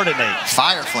 Got to coordinate.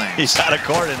 Fire flames. He's got to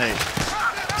coordinate.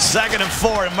 2nd and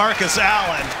 4, and Marcus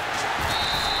Allen.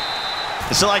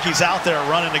 It's like he's out there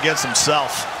running against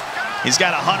himself. He's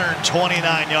got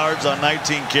 129 yards on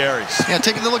 19 carries. Yeah,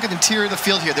 taking a look at the interior of the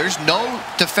field here. There's no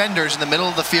defenders in the middle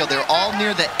of the field. They're all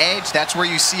near the edge. That's where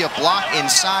you see a block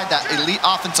inside that elite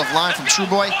offensive line from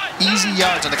Trueboy. Easy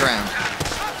yards on the ground.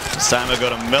 This time we'll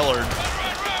go to Millard,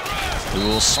 who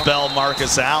will spell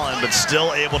Marcus Allen, but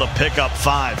still able to pick up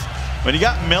 5. When you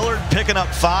got Millard picking up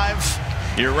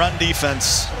 5, your run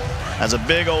defense has a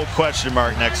big old question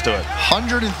mark next to it.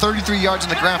 133 yards on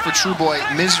the ground for Trueboy.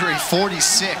 Misery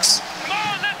 46.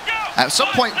 At some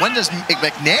point, when does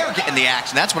McNair get in the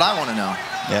action? That's what I want to know.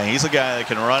 Yeah, he's a guy that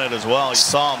can run it as well. You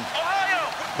saw him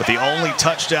with the only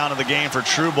touchdown of the game for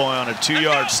Trueboy on a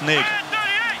 2-yard sneak.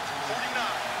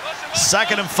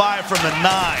 2nd and 5 from the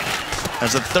 9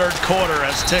 as the 3rd quarter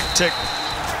has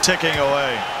ticking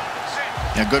away.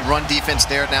 Yeah, good run defense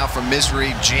there now from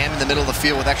Misery. Jam in the middle of the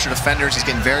field with extra defenders. He's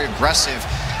getting very aggressive.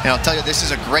 And I'll tell you, this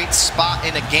is a great spot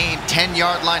in a game.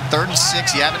 10-yard line, 3rd and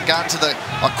 6. You haven't gotten to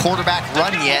a quarterback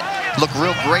run yet. Look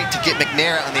real great to get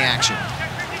McNair on the action.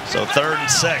 So 3rd and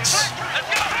 6.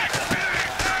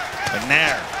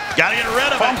 McNair, got to get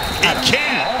rid of it. He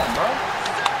can't.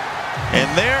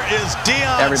 And there is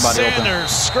Deion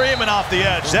Sanders screaming off the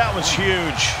edge. That was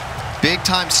huge. Big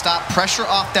time stop, pressure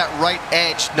off that right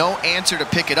edge, no answer to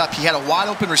pick it up. He had a wide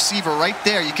open receiver right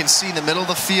there. You can see in the middle of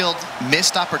the field,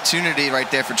 missed opportunity right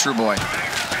there for Trueboy.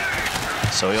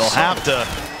 So he'll have to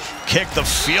kick the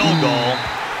field goal.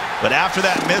 But after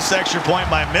that missed extra point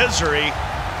by Misery,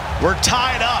 we're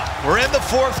tied up. We're in the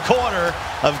 4th quarter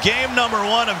of game number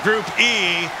 1 of Group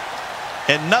E,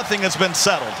 and nothing has been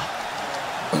settled.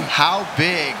 How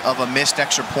big of a missed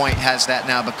extra point has that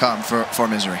now become for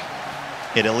Misery?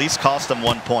 It at least cost them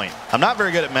 1 point. I'm not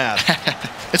very good at math.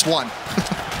 It's 1.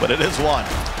 But it is 1.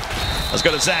 Let's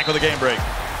go to Zach with a game break.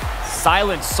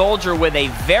 Silent Soldier with a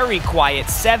very quiet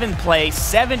 7-play,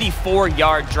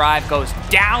 74-yard drive. Goes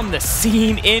down the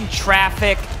seam in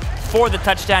traffic for the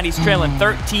touchdown. He's trailing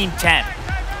 13-10.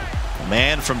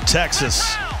 Man from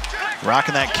Texas,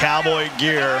 rocking that cowboy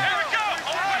gear.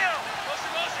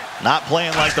 Not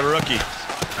playing like the rookie.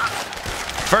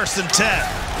 1st and 10.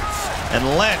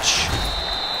 And Lynch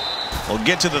will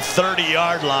get to the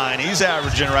 30-yard line. He's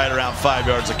averaging right around 5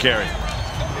 yards a carry.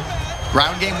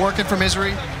 Ground game working for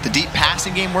Misery. The deep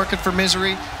passing game working for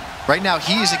Misery. Right now,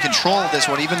 he is in control of this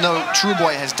one, even though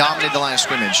Trueboy has dominated the line of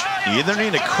scrimmage. You either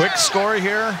need a quick score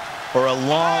here or a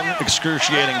long,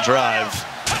 excruciating drive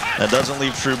that doesn't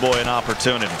leave Trueboy an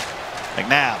opportunity.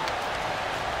 McNabb.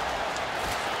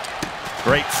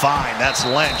 Great find. That's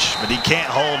Lynch, but he can't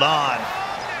hold on.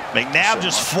 McNabb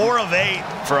just 4 of 8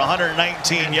 for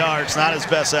 119 yards. Not his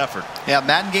best effort. Yeah,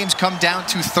 Madden games come down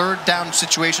to 3rd down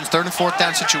situations, 3rd and 4th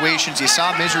down situations. You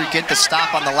saw Misery get the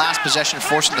stop on the last possession,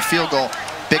 forcing the field goal.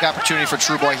 Big opportunity for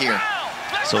Trueboy here.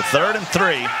 So 3rd and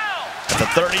 3 at the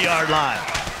 30-yard line.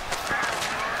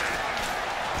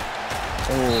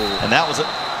 And that was it.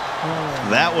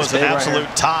 That was an absolute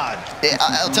Todd.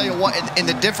 I'll tell you what, and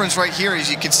the difference right here is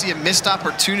you can see a missed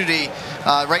opportunity.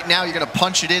 Right now, you're going to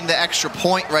punch it in the extra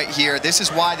point right here. This is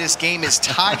why this game is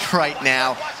tied right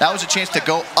now. That was a chance to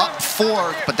go up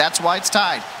 4, but that's why it's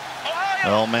tied.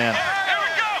 Oh, man.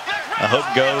 I hope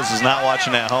Goes is not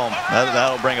watching at home.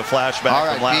 That'll bring a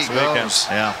flashback from last weekend.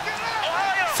 Yeah.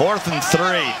 4th and 3.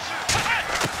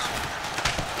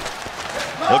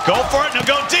 We'll go for it, and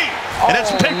he'll go deep. And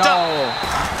it's picked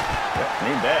up.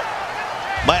 Need that.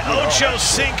 By Ocho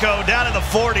Cinco down to the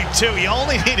 42. He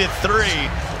only needed 3.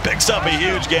 Picks up a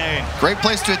huge gain. Great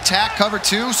place to attack, cover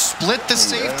 2, split the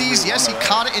safeties. Yes, he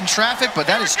caught it in traffic, but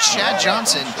that is Chad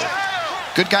Johnson.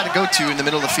 Good guy to go to in the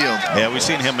middle of the field. Yeah, we've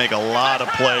seen him make a lot of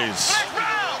plays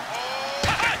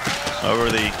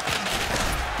over the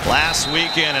last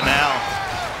weekend, and now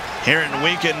here in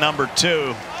weekend number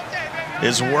 2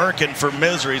 is working for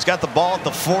Misery. He's got the ball at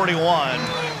the 41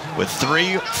 with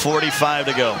 3:45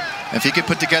 to go. If he could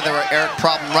put together an Eric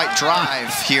Problem right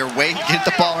drive here, get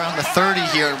the ball around the 30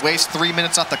 here and waste 3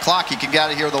 minutes off the clock, he can get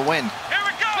out of here with a win.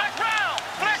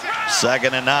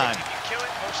 2nd and 9.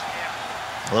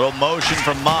 A little motion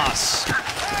from Moss.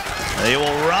 They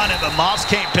will run it, but Moss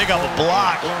can't pick up a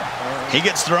block. He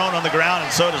gets thrown on the ground,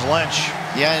 and so does Lynch.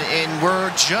 Yeah, and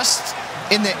we're just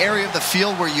in the area of the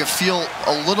field where you feel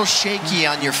a little shaky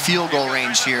on your field goal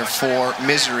range here for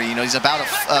Misery. You know, he's about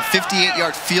a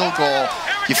 58-yard field goal.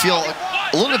 You feel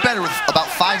a little bit better with about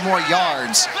 5 more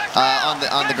yards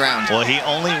on the ground. Well, he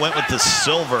only went with the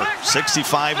silver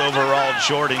 65 overall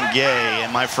Jordan Gay,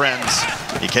 and my friends,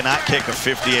 he cannot kick a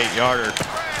 58-yarder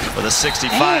with a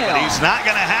 65, but he's not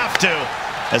going to have to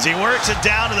as he works it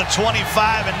down to the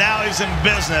 25, and now he's in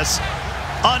business.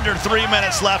 under 3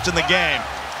 minutes left in the game.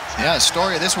 Yeah, the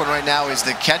story of this one right now is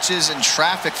the catches and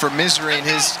traffic for Misery and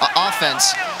his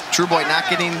offense. Trueboy not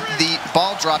getting the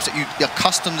ball drops that you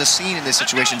accustomed to seeing in these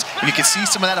situations. And you can see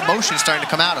some of that emotion starting to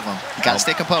come out of him. You got to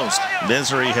stay composed.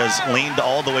 Misery has leaned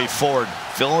all the way forward,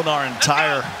 filling our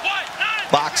entire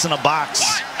box in a box.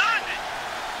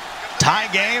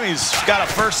 Tie game. He's got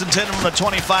a 1st and 10 from the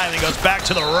 25. And he goes back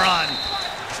to the run.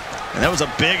 And that was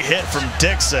a big hit from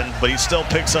Dixon, but he still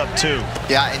picks up 2.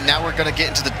 Yeah, and now we're going to get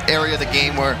into the area of the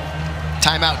game where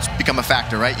timeouts become a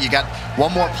factor, right? You got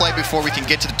one more play before we can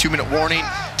get to the 2-minute warning.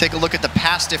 Take a look at the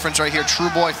pass difference right here.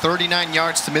 Trueboy, 39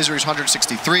 yards to Misery's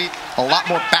 163. A lot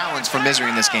more balance for Misery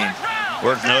in this game.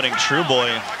 Worth noting,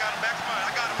 Trueboy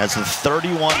has the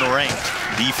 31 ranked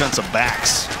defensive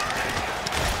backs.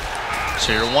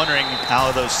 So you're wondering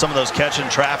how some of those catch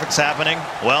and traffic's happening.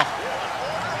 Well,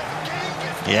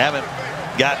 you haven't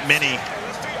got many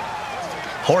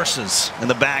horses in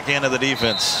the back end of the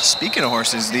defense. Speaking of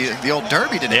horses, the old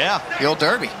Derby today. Yeah. The old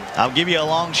Derby. I'll give you a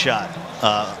long shot.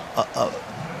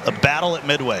 A battle at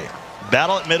Midway.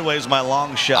 Battle at Midway is my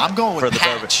long shot. I'm going with for the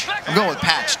Patch. Derby. I'm going with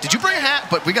Patch. Did you bring a hat?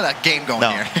 But we got a game going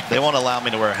No, here. they won't allow me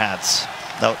to wear hats.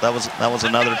 That was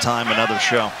another time, another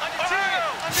show.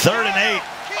 3rd and 8.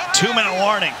 2-minute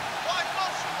warning.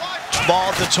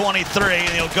 Ball at the 23, and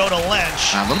he'll go to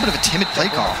Lynch. A little bit of a timid play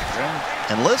call.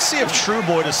 And let's see if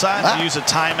Trueboy decides to use a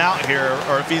timeout here,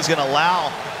 or if he's going to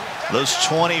allow those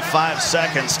 25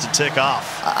 seconds to tick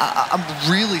off.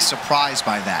 I'm really surprised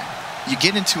by that. You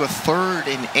get into a 3rd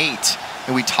and 8,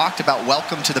 and we talked about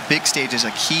welcome to the big stage as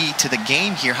a key to the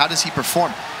game here. How does he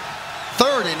perform?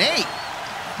 3rd and 8.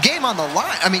 Game on the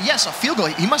line. I mean, yes, a field goal.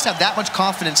 He must have that much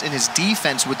confidence in his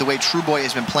defense with the way Trueboy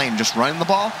has been playing, just running the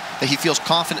ball, that he feels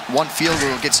confident one field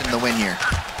goal gets him the win here.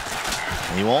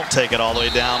 He won't take it all the way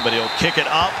down, but he'll kick it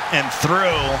up and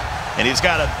through, and he's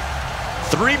got a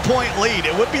 3-point lead.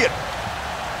 It would be a...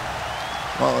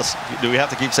 Well, do we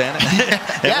have to keep saying it?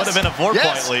 It would have been a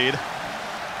 4-point lead.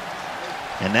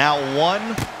 And now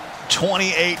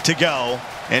 1:28 to go,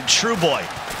 and Trueboy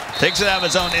takes it out of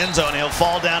his own end zone. He'll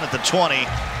fall down at the 20,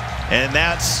 and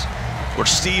that's where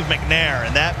Steve McNair,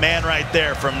 and that man right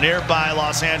there from nearby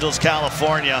Los Angeles,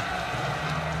 California,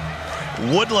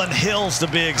 Woodland Hills to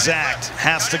be exact,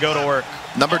 has to go to work.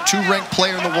 Number 2 ranked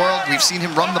player in the world. We've seen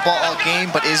him run the ball all game,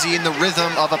 but is he in the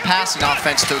rhythm of a passing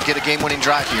offense to get a game-winning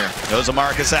drive here? Goes to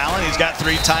Marcus Allen. He's got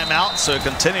 3 timeouts, so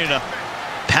continue to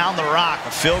pound the rock.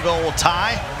 A field goal will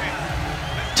tie.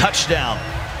 Touchdown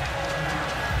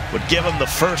would give him the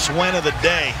first win of the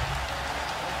day,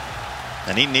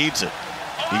 and he needs it.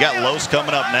 You got Los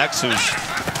coming up next, who's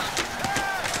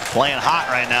playing hot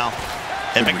right now.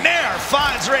 And McNair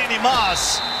finds Randy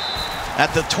Moss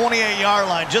at the 28-yard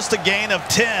line. Just a gain of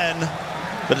 10,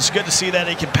 but it's good to see that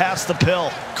he can pass the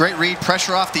pill. Great read,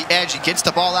 pressure off the edge. He gets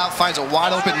the ball out, finds a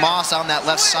wide-open Moss on that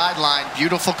left sideline.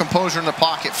 Beautiful composure in the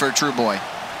pocket for Trueboy.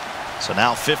 So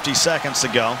now 50 seconds to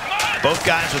go. Both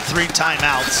guys with 3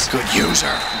 timeouts. Good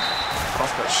user.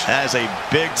 That is a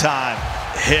big-time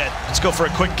hit. Let's go for a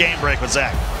quick game break with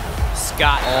Zach.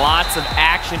 Scott, lots of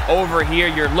action over here.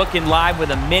 You're looking live with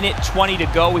 1:20 to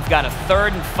go. We've got a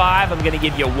 3rd and 5. I'm going to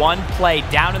give you one play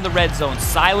down in the red zone.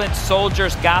 Silent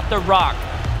Soldier's got the rock.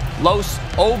 Los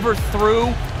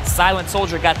overthrew. Silent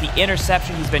Soldier got the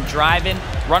interception. He's been driving,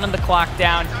 running the clock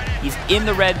down. He's in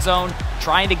the red zone,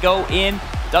 trying to go in.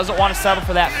 Doesn't want to settle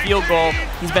for that field goal.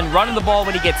 He's been running the ball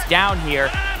when he gets down here.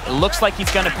 It looks like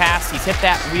he's going to pass. He's hit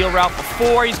that wheel route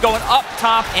before. He's going up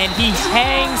top, and he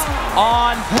hangs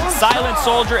on. Silent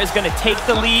Soldier is going to take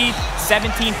the lead.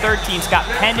 17-13. Scott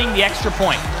pending the extra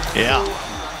point. Yeah,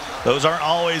 those aren't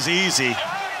always easy.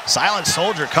 Silent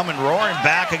Soldier coming roaring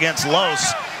back against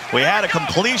Los. We had a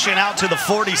completion out to the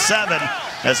 47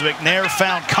 as McNair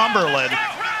found Cumberland.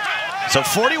 So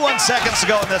 41 seconds to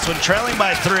go in this one, trailing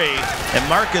by 3, and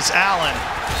Marcus Allen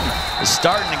is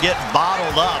starting to get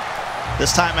bottled up,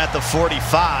 this time at the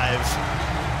 45.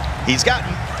 He's got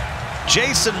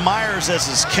Jason Myers as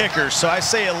his kicker, so I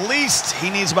say at least he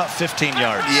needs about 15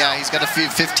 yards. Yeah, he's got to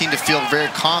 15 to feel very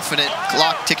confident.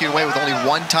 Clock ticking away with only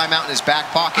 1 timeout in his back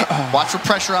pocket. Watch for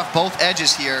pressure off both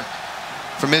edges here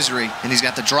for Misery, and he's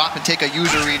got to drop and take a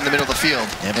user read in the middle of the field.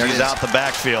 And he's out the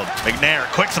backfield. McNair,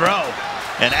 quick throw.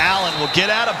 And Allen will get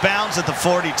out of bounds at the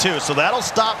 42, so that'll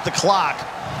stop the clock.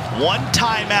 1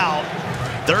 timeout,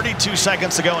 32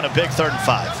 seconds to go in a big 3rd and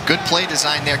 5. Good play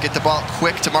design there. Get the ball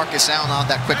quick to Marcus Allen on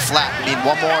that quick flat. We need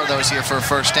 1 more of those here for a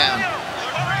first down.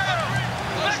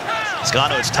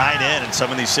 Scotto is tied in some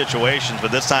of these situations,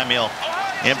 but this time he'll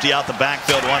empty out the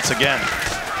backfield once again.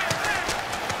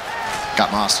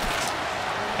 Got Moss.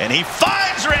 And he fires!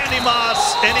 finds Randy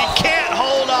Moss, and he can't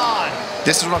hold on.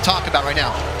 This is what I'm talking about right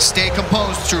now. Stay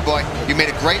composed, Trueboy. You made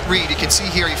a great read. You can see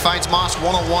here he finds Moss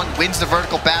one-on-one, wins the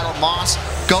vertical battle. Moss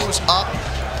goes up,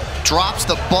 drops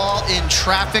the ball in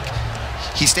traffic.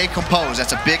 He stayed composed.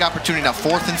 That's a big opportunity now.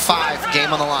 4th and 5,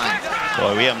 game on the line.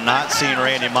 Boy, we have not seen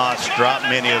Randy Moss drop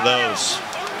many of those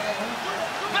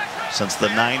since the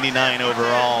 99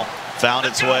 overall found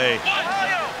its way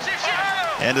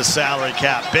into salary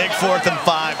cap. Big 4th and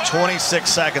 5, 26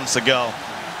 seconds to go.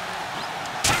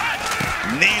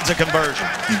 Needs a conversion.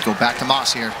 You go back to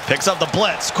Moss here. Picks up the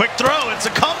blitz. Quick throw. It's a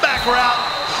comeback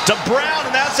route to Brown,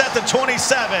 and that's at the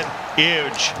 27.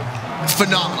 Huge.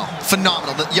 Phenomenal.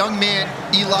 Phenomenal. The young man,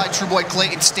 Eli Trueboy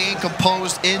Clayton, staying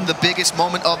composed in the biggest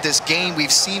moment of this game.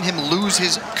 We've seen him lose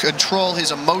his control,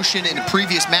 his emotion in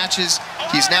previous matches.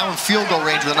 He's now in field goal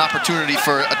range with an opportunity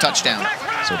for a touchdown.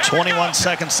 So 21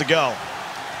 seconds to go.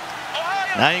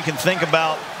 Now you can think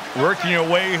about working your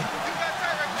way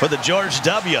for the George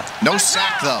W. No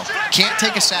sack, though. Can't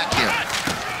take a sack here.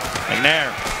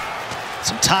 McNair,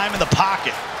 some time in the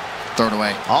pocket. Throw it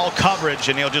away. All coverage,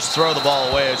 and he'll just throw the ball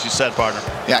away, as you said, partner.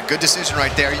 Yeah, good decision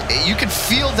right there. You can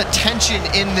feel the tension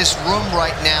in this room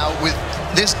right now with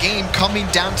this game coming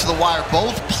down to the wire.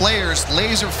 Both players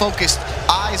laser-focused,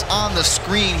 eyes on the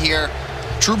screen here.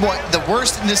 Trueboy, the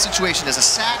worst in this situation is a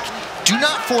sack. Do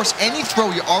not force any throw.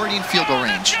 You're already in field goal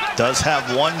range. Does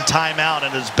have one timeout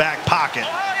in his back pocket.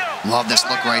 Love this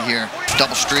look right here.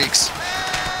 Double streaks.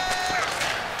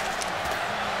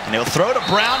 And he'll throw to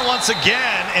Brown once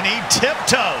again, and he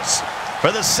tiptoes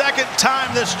for the second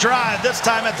time this drive, this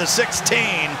time at the 16.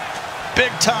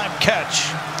 Big time catch.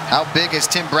 How big has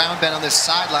Tim Brown been on this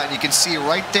sideline? You can see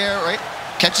right there, right?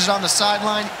 Catches on the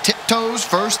sideline, tiptoes,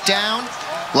 first down,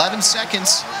 11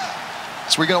 seconds.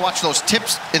 So we're going to watch those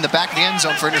tips in the back of the end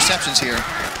zone for interceptions here.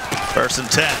 1st and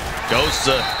 10. Goes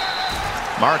to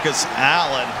Marcus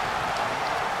Allen.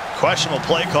 Questionable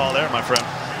play call there, my friend.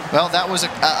 Well, that was a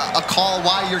call.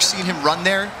 Why you're seeing him run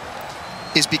there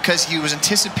is because he was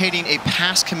anticipating a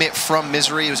pass commit from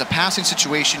Misery. It was a passing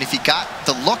situation. If he got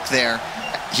the look there,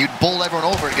 he'd bowl everyone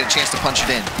over and get a chance to punch it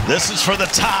in. This is for the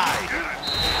tie.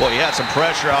 Boy, he had some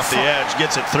pressure off the edge,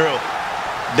 gets it through.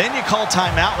 Then you call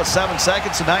timeout with 7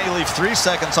 seconds, and now you leave 3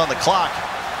 seconds on the clock.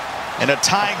 In a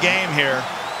tie game here,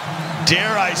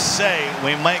 dare I say,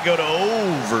 we might go to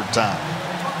overtime.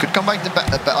 Could come back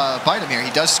to bite him here.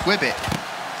 He does squib it.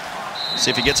 See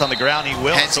if he gets on the ground. He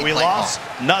will. So we lost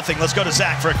nothing. Let's go to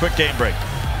Zach for a quick game break.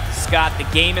 Scott, the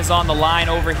game is on the line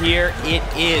over here. It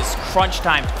is crunch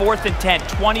time. 4th and 10,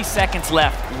 20 seconds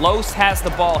left. Los has the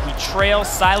ball. He trails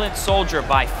Silent Soldier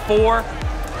by 4.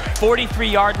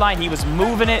 43-yard line. He was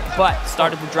moving it, but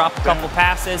started to drop a couple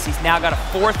passes. He's now got a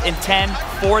 4th and 10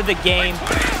 for the game.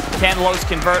 Can Los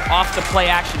convert off the play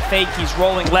action fake? He's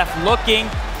rolling left, looking,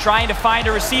 trying to find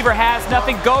a receiver, has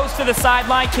nothing, goes to the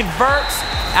sideline, converts.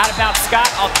 Out of bounds, Scott.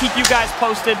 I'll keep you guys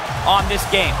posted on this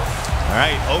game. All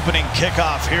right, opening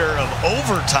kickoff here of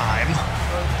overtime.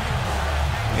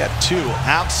 We got 2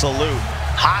 absolute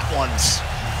hot ones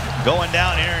going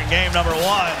down here in game number 1.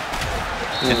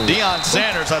 And Deion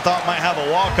Sanders, I thought, might have a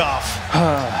walk-off.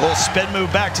 Little spin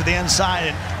move back to the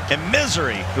inside, and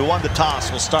Misery, who won the toss,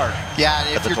 will start. Yeah,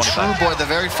 and if you're Trueboy, the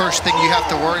very first thing you have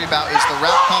to worry about is the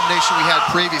route combination we had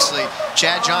previously.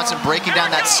 Chad Johnson breaking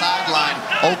down that sideline,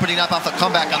 opening up off the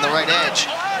comeback on the right edge.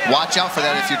 Watch out for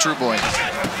that if you're Trueboy.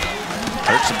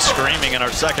 Heard some screaming in our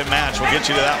second match. We'll get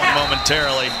you to that one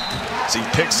momentarily. So he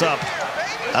picks up.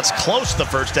 That's close to the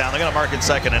first down. They're going to mark it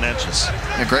 2nd and inches.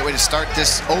 A great way to start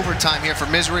this overtime here for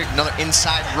Misery. Another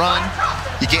inside run.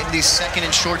 You get in these 2nd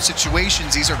and short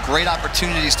situations. These are great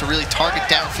opportunities to really target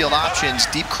downfield options,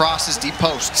 deep crosses, deep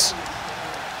posts.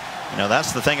 You know,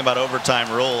 that's the thing about overtime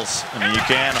rules. I mean, you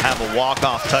can have a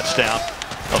walk-off touchdown.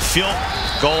 A field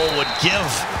goal would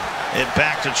give it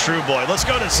back to Trueboy. Let's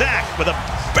go to Zach with a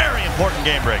very important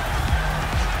game break.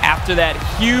 After that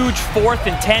huge 4th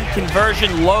and 10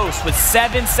 conversion, Los, with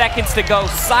 7 seconds to go,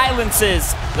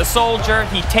 silences the Soldier.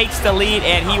 He takes the lead,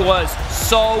 and he was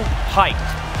so hyped.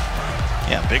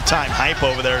 Yeah, big-time hype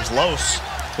over there as Los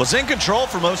was in control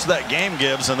for most of that game,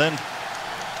 Gibbs, and then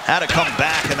had to come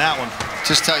back in that one.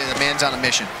 Just tell you, the man's on a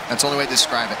mission. That's the only way to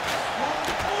describe it.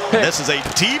 This is a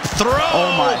deep throw.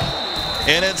 Oh, my.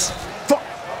 And it's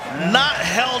not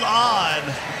held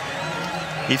on.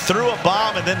 He threw a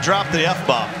bomb and then dropped the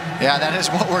F-bomb. Yeah, that is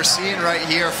what we're seeing right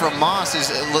here from Moss, is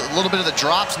a little bit of the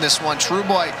drops in this one.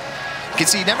 Trueboy, you can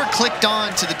see he never clicked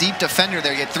on to the deep defender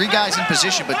there. He had 3 guys in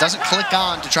position, but doesn't click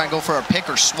on to try and go for a pick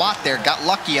or swat there. Got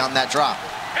lucky on that drop.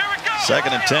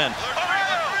 2nd and 10.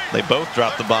 They both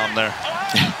dropped the bomb there.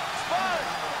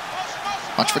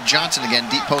 Watch for Johnson again.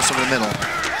 Deep post over the middle.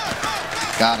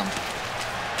 Got him.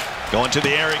 Going to the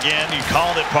air again. You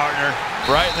called it, partner.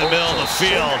 Right in the middle of the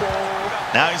field.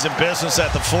 Now he's in business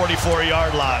at the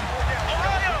 44-yard line.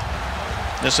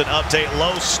 Just an update.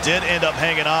 Los did end up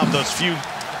hanging off those few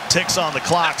ticks on the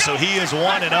clock, so he is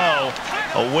 1-0,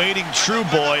 awaiting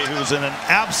Trueboy, who's in an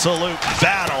absolute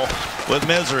battle with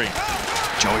Misery.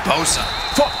 Joey Bosa.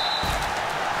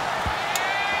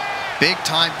 Big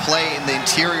time play in the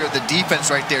interior of the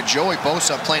defense right there. Joey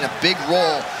Bosa playing a big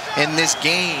role in this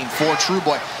game for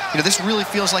Trueboy. You know, this really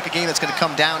feels like a game that's going to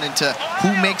come down into who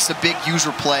makes the big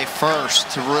user play first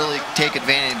to really take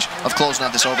advantage of closing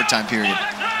out this overtime period.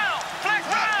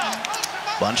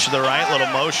 Bunch to the right, little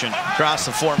motion across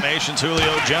the formations.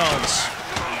 Julio Jones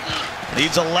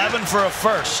needs 11 for a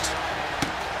first.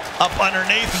 Up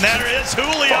underneath, and there is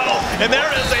Julio, and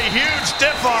there is a huge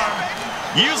stiff arm.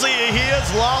 Usually he is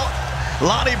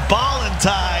Lonnie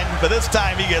Ballentine, but this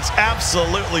time he gets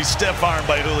absolutely stiff-armed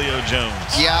by Julio Jones.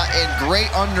 Yeah, and great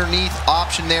underneath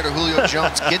option there to Julio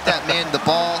Jones. Get that man the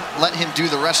ball, let him do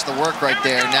the rest of the work right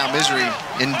there. Now Misery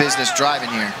in business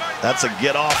driving here. That's a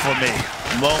get off of me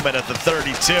moment at the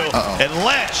 32. And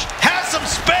Lynch has some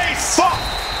space.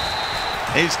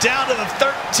 He's down to the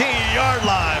 13-yard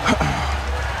line.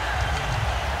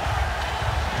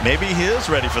 Maybe he is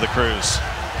ready for the cruise.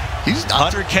 He's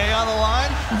 100K on the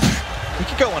line. We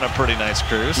could go on a pretty nice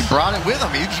cruise. He brought it with him.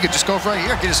 He could just go right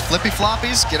here, get his flippy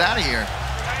floppies, get out of here.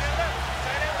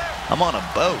 I'm on a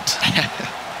boat.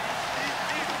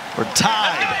 We're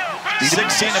tied.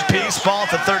 16 apiece, ball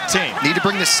to 13. Need to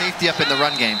bring the safety up in the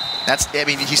run game. I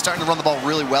mean, he's starting to run the ball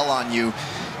really well on you.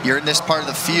 You're in this part of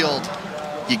the field.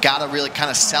 You got to really kind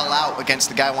of sell out against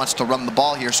the guy who wants to run the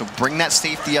ball here. So bring that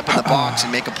safety up in the box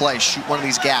and make a play. Shoot one of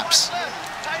these gaps.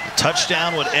 A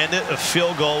touchdown would end it. A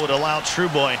field goal would allow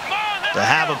Trueboy to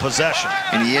have a possession.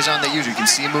 And he is on the user. You can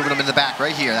see him moving him in the back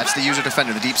right here. That's the user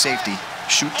defender, the deep safety.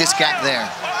 Shoot this gap there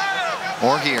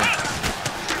or here.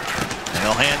 And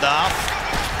he'll hand off.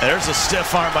 There's a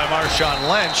stiff arm by Marshawn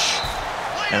Lynch.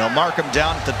 And they'll mark him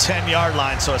down at the 10-yard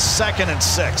line, so a 2nd and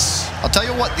 6. I'll tell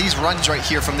you what, these runs right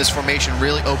here from this formation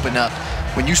really open up.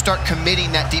 When you start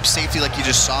committing that deep safety like you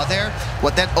just saw there,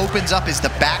 what that opens up is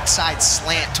the backside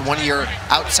slant to one of your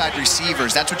outside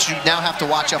receivers. That's what you now have to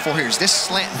watch out for here. Is this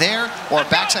slant there or a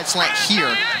backside slant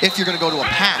here if you're going to go to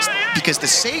a pass? Because the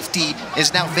safety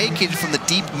is now vacated from the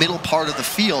deep middle part of the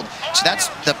field. So that's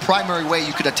the primary way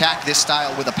you could attack this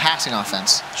style with a passing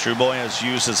offense. Trueboy has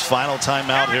used his final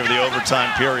timeout here of the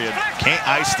overtime period. Can't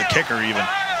ice the kicker even.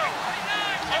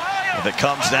 If it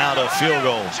comes down to a field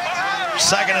goal.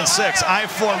 2nd and 6, I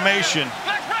formation.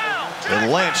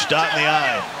 And Lynch dotting the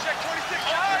I.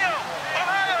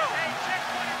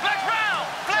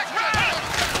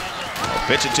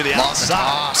 Pitch it to the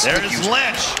outside. There's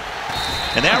Lynch.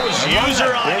 And there was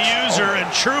user on user, and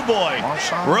Trueboy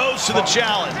rose to the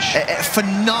challenge. A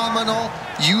phenomenal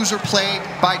user play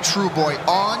by Trueboy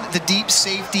on the deep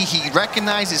safety. He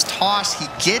recognizes toss. He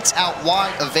gets out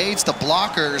wide, evades the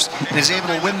blockers, and is able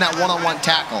to win that one-on-one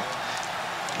tackle.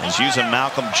 He's using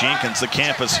Malcolm Jenkins, the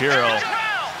campus hero.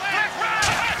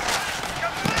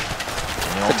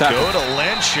 And he'll go to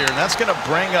Lynch here, and that's going to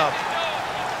bring up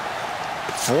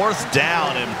 4th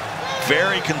down and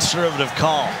very conservative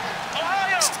call.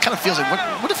 It kind of feels like,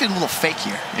 what if you're a little fake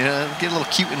here? You know, get a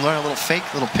little cute and learn a little fake,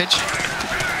 a little pitch.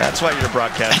 That's why you're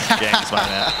broadcasting games, my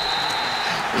man.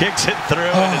 Kicks it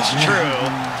through, and it's true.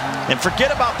 And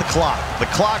forget about the clock. The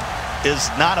clock is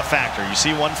not a factor. You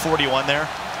see 141 there?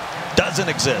 Doesn't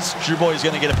exist. Trueboy's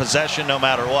going to get a possession no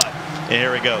matter what. And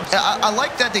here he goes. I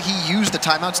like that he used the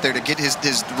timeouts there to get his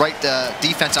right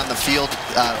defense on the field.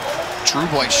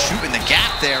 Trueboy shooting the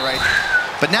gap there, right?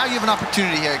 But now you have an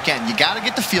opportunity here again. You got to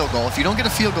get the field goal. If you don't get a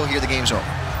field goal here, the game's over,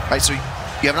 right? So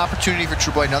you have an opportunity for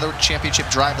Trueboy, another championship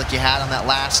drive like you had on that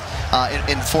last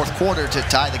in 4th quarter to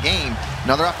tie the game.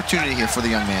 Another opportunity here for the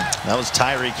young man. That was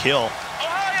Tyreek Hill,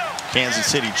 Kansas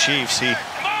City Chiefs. He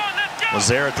was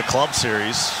there at the Club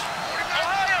Series.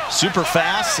 Super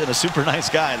fast and a super nice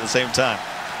guy at the same time.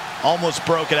 Almost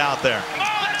broke it out there.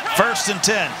 1st and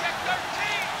 10.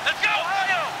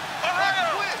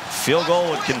 Field goal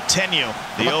would continue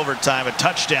the overtime. A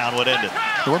touchdown would end it.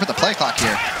 We're with the play clock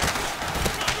here.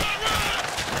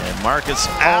 And Marcus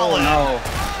Allen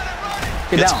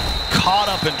gets caught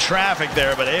up in traffic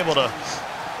there, but able to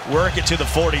work it to the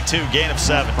 42, gain of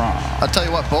 7. I'll tell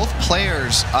you what, both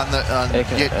players on the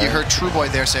you heard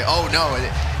Trueboy there say, "Oh no."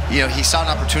 You know, he saw an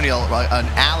opportunity, an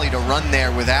alley to run there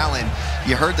with Allen.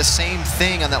 You heard the same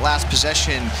thing on that last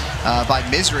possession by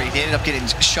Misery. He ended up getting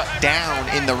shut down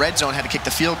in the red zone, had to kick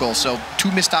the field goal. So 2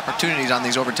 missed opportunities on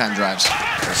these overtime drives.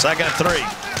 2nd and 3.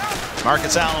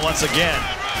 Marcus Allen once again.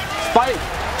 Fight.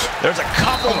 There's a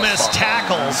couple missed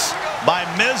tackles by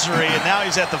Misery, and now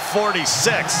he's at the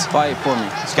 46. Fight for me.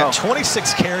 He's got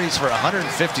 26 carries for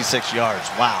 156 yards.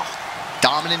 Wow.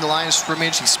 Dominating the line of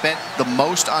scrimmage. He spent the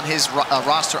most on his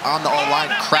roster on the O-line,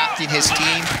 crafting his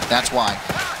team. That's why.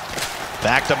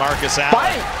 Back to Marcus Allen.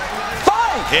 Fight.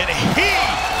 Fight. And he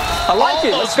I like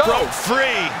it. Let's almost go. broke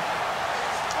free.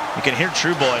 You can hear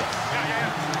Trueboy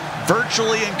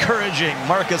virtually encouraging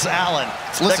Marcus Allen.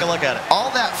 Listen, take a look at it.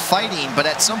 All that fighting, but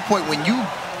at some point when you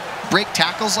break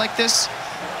tackles like this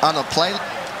on a play,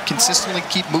 consistently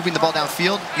keep moving the ball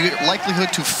downfield, your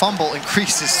likelihood to fumble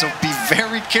increases. So be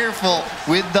very careful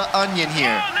with the onion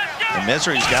here. And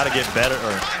Misery's got to get better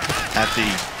at the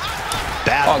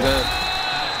battle. All good.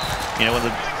 You know, when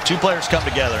the two players come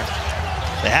together,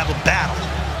 they have a battle.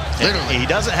 And Literally. he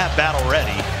doesn't have battle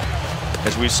ready,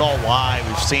 as we saw Y,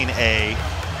 we've seen A,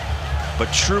 but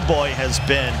Trueboy has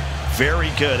been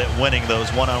very good at winning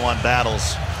those one-on-one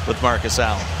battles with Marcus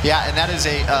Allen. Yeah, and that is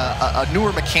a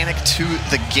newer mechanic to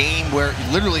the game where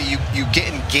literally you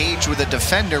get engaged with a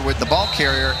defender with the ball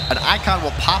carrier. An icon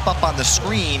will pop up on the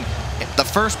screen. The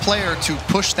first player to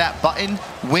push that button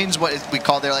wins what we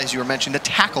call there, as you were mentioning, the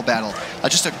tackle battle.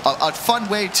 Just a fun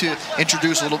way to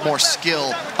introduce a little more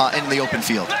skill in the open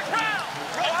field.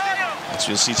 As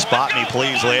you'll see Spot Me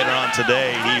Please later on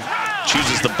today, he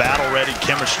chooses the battle-ready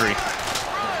chemistry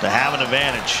to have an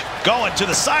advantage. Going to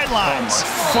the sidelines.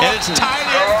 And it's tight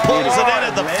end, pulls it in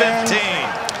at the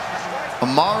 15.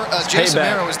 Jason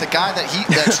Mero is the guy that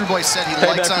Trueboy said he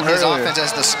likes on his offense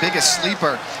as the biggest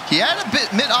sleeper. He had a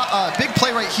big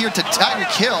play right here to Tyreek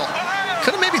Hill.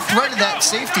 Could have maybe threaded that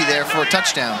safety there for a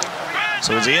touchdown.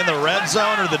 So is he in the red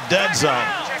zone or the dead zone?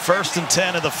 1st and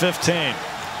 10 of the 15.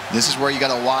 This is where you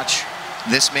got to watch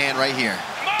this man right here.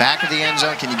 Back of the end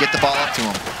zone. Can you get the ball up to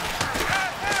him?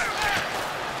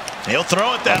 He'll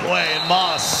throw it that way, and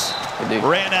Moss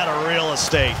ran out of real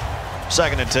estate.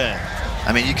 2nd and 10.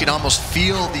 I mean, you can almost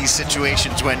feel these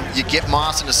situations when you get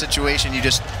Moss in a situation, you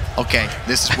just, okay,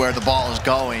 this is where the ball is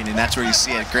going, and that's where you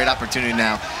see it. Great opportunity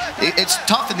now. It's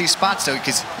tough in these spots, though,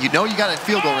 because you know you got a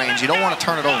field goal range. You don't want to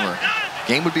turn it over.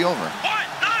 Game would be over.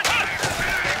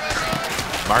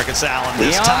 Marcus Allen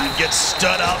this time gets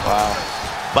stood up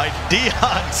by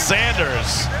Deion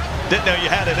Sanders. Didn't know you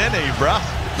had it in you, bro.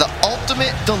 The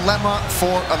ultimate dilemma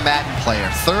for a Madden player.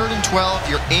 3rd and 12,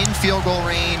 you're in field goal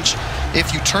range.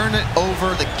 If you turn it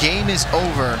over, the game is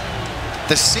over.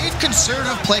 The safe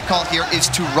conservative play call here is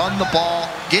to run the ball,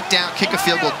 get down, kick a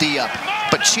field goal, D up.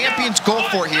 But champions go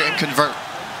for it here and convert.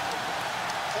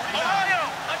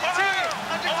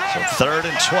 So 3rd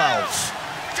and 12.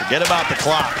 Forget about the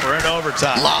clock. We're in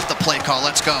overtime. Love the play call.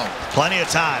 Let's go. Plenty of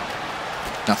time.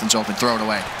 Nothing's open. Throw it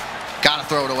away. Gotta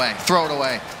throw it away. Throw it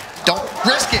away. Don't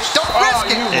risk it. Don't risk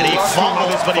it. And he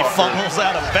fumbles, but he fumbles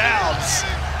out of bounds.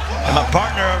 And my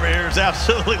partner over here is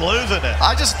absolutely losing it.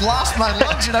 I just lost my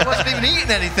lunch and I wasn't even eating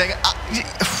anything.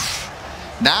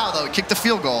 Now, though, kick the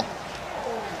field goal.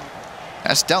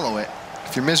 That's Delaware.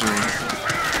 If you're Misery. No way!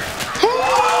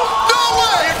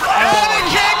 And he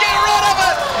can't get rid of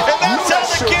it! And that's how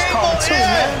the game will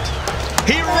end.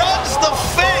 He runs the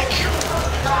fake.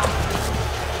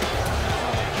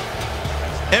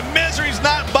 And Misery's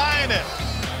not buying it.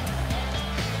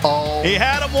 Oh. He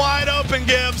had him wide open,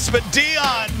 Gibbs, but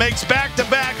Deion makes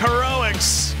back-to-back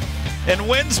heroics and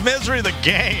wins Misery the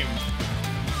game.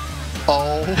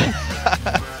 Oh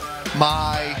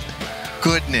my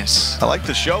goodness. I like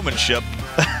the showmanship.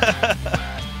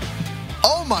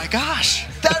 Oh my gosh.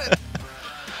 That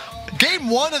game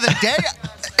 1 of the day,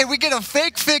 and we get a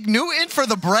fake Fig Newton for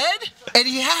the bread, and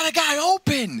he had a guy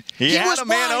open. He had was a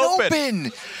man wide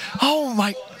open. Oh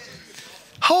my.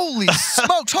 Holy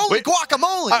smokes. Holy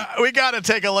guacamole. We got to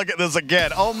take a look at this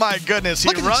again. Oh my goodness.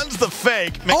 He runs the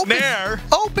fake. McNair.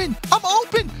 Open. I'm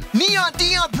open. Neon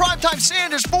Deion Primetime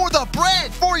Sanders for the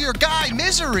bread for your guy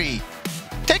Misery.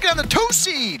 Take it on the 2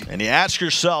 seed. And you ask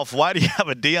yourself, why do you have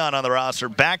a Deion on the roster?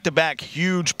 Back-to-back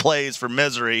huge plays for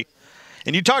Misery.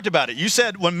 And you talked about it. You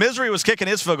said when Misery was kicking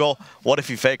his field goal, what if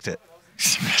he faked it?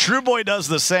 Trueboy does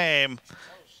the same,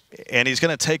 and he's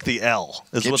going to take the L,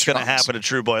 is what's going to happen to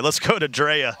Trueboy. Let's go to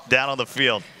Drea down on the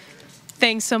field.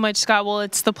 Thanks so much, Scott. Well,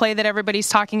 it's the play that everybody's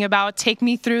talking about. Take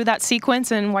me through that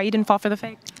sequence and why you didn't fall for the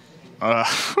fake.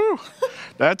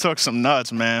 That took some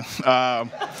nuts, man.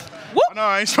 No,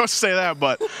 I ain't supposed to say that,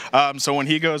 but so when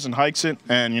he goes and hikes it,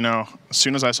 and, you know, as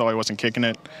soon as I saw he wasn't kicking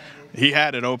it, he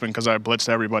had it open because I blitzed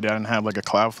everybody. I didn't have, like, a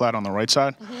cloud flat on the right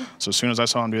side. So as soon as I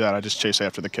saw him do that, I just chased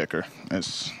after the kicker. I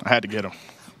had to get him.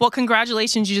 Well,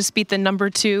 congratulations. You just beat the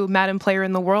 #2 Madden player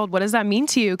in the world. What does that mean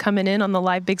to you coming in on the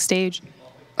live big stage?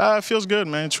 It feels good,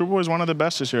 man. Trueboy is one of the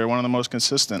best this year, one of the most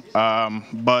consistent.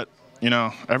 But, you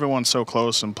know, everyone's so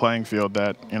close in playing field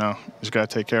that, you know, you just got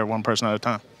to take care of one person at a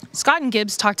time. Scott and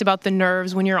Gibbs talked about the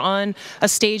nerves when you're on a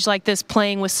stage like this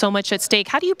playing with so much at stake.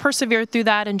 How do you persevere through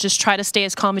that and just try to stay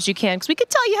as calm as you can? Because we could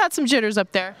tell you had some jitters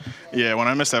up there. Yeah, when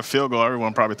I missed that field goal,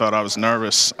 everyone probably thought I was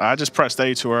nervous. I just pressed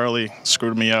A too early,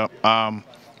 screwed me up.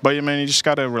 But, yeah, man, you just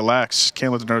got to relax.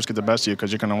 Can't let the nerves get the best of you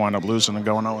because you're going to wind up losing and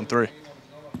going 0-3.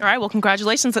 All right, well,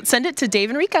 congratulations. Let's send it to Dave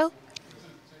and Rico.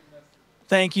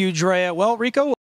 Thank you, Drea. Well, Rico.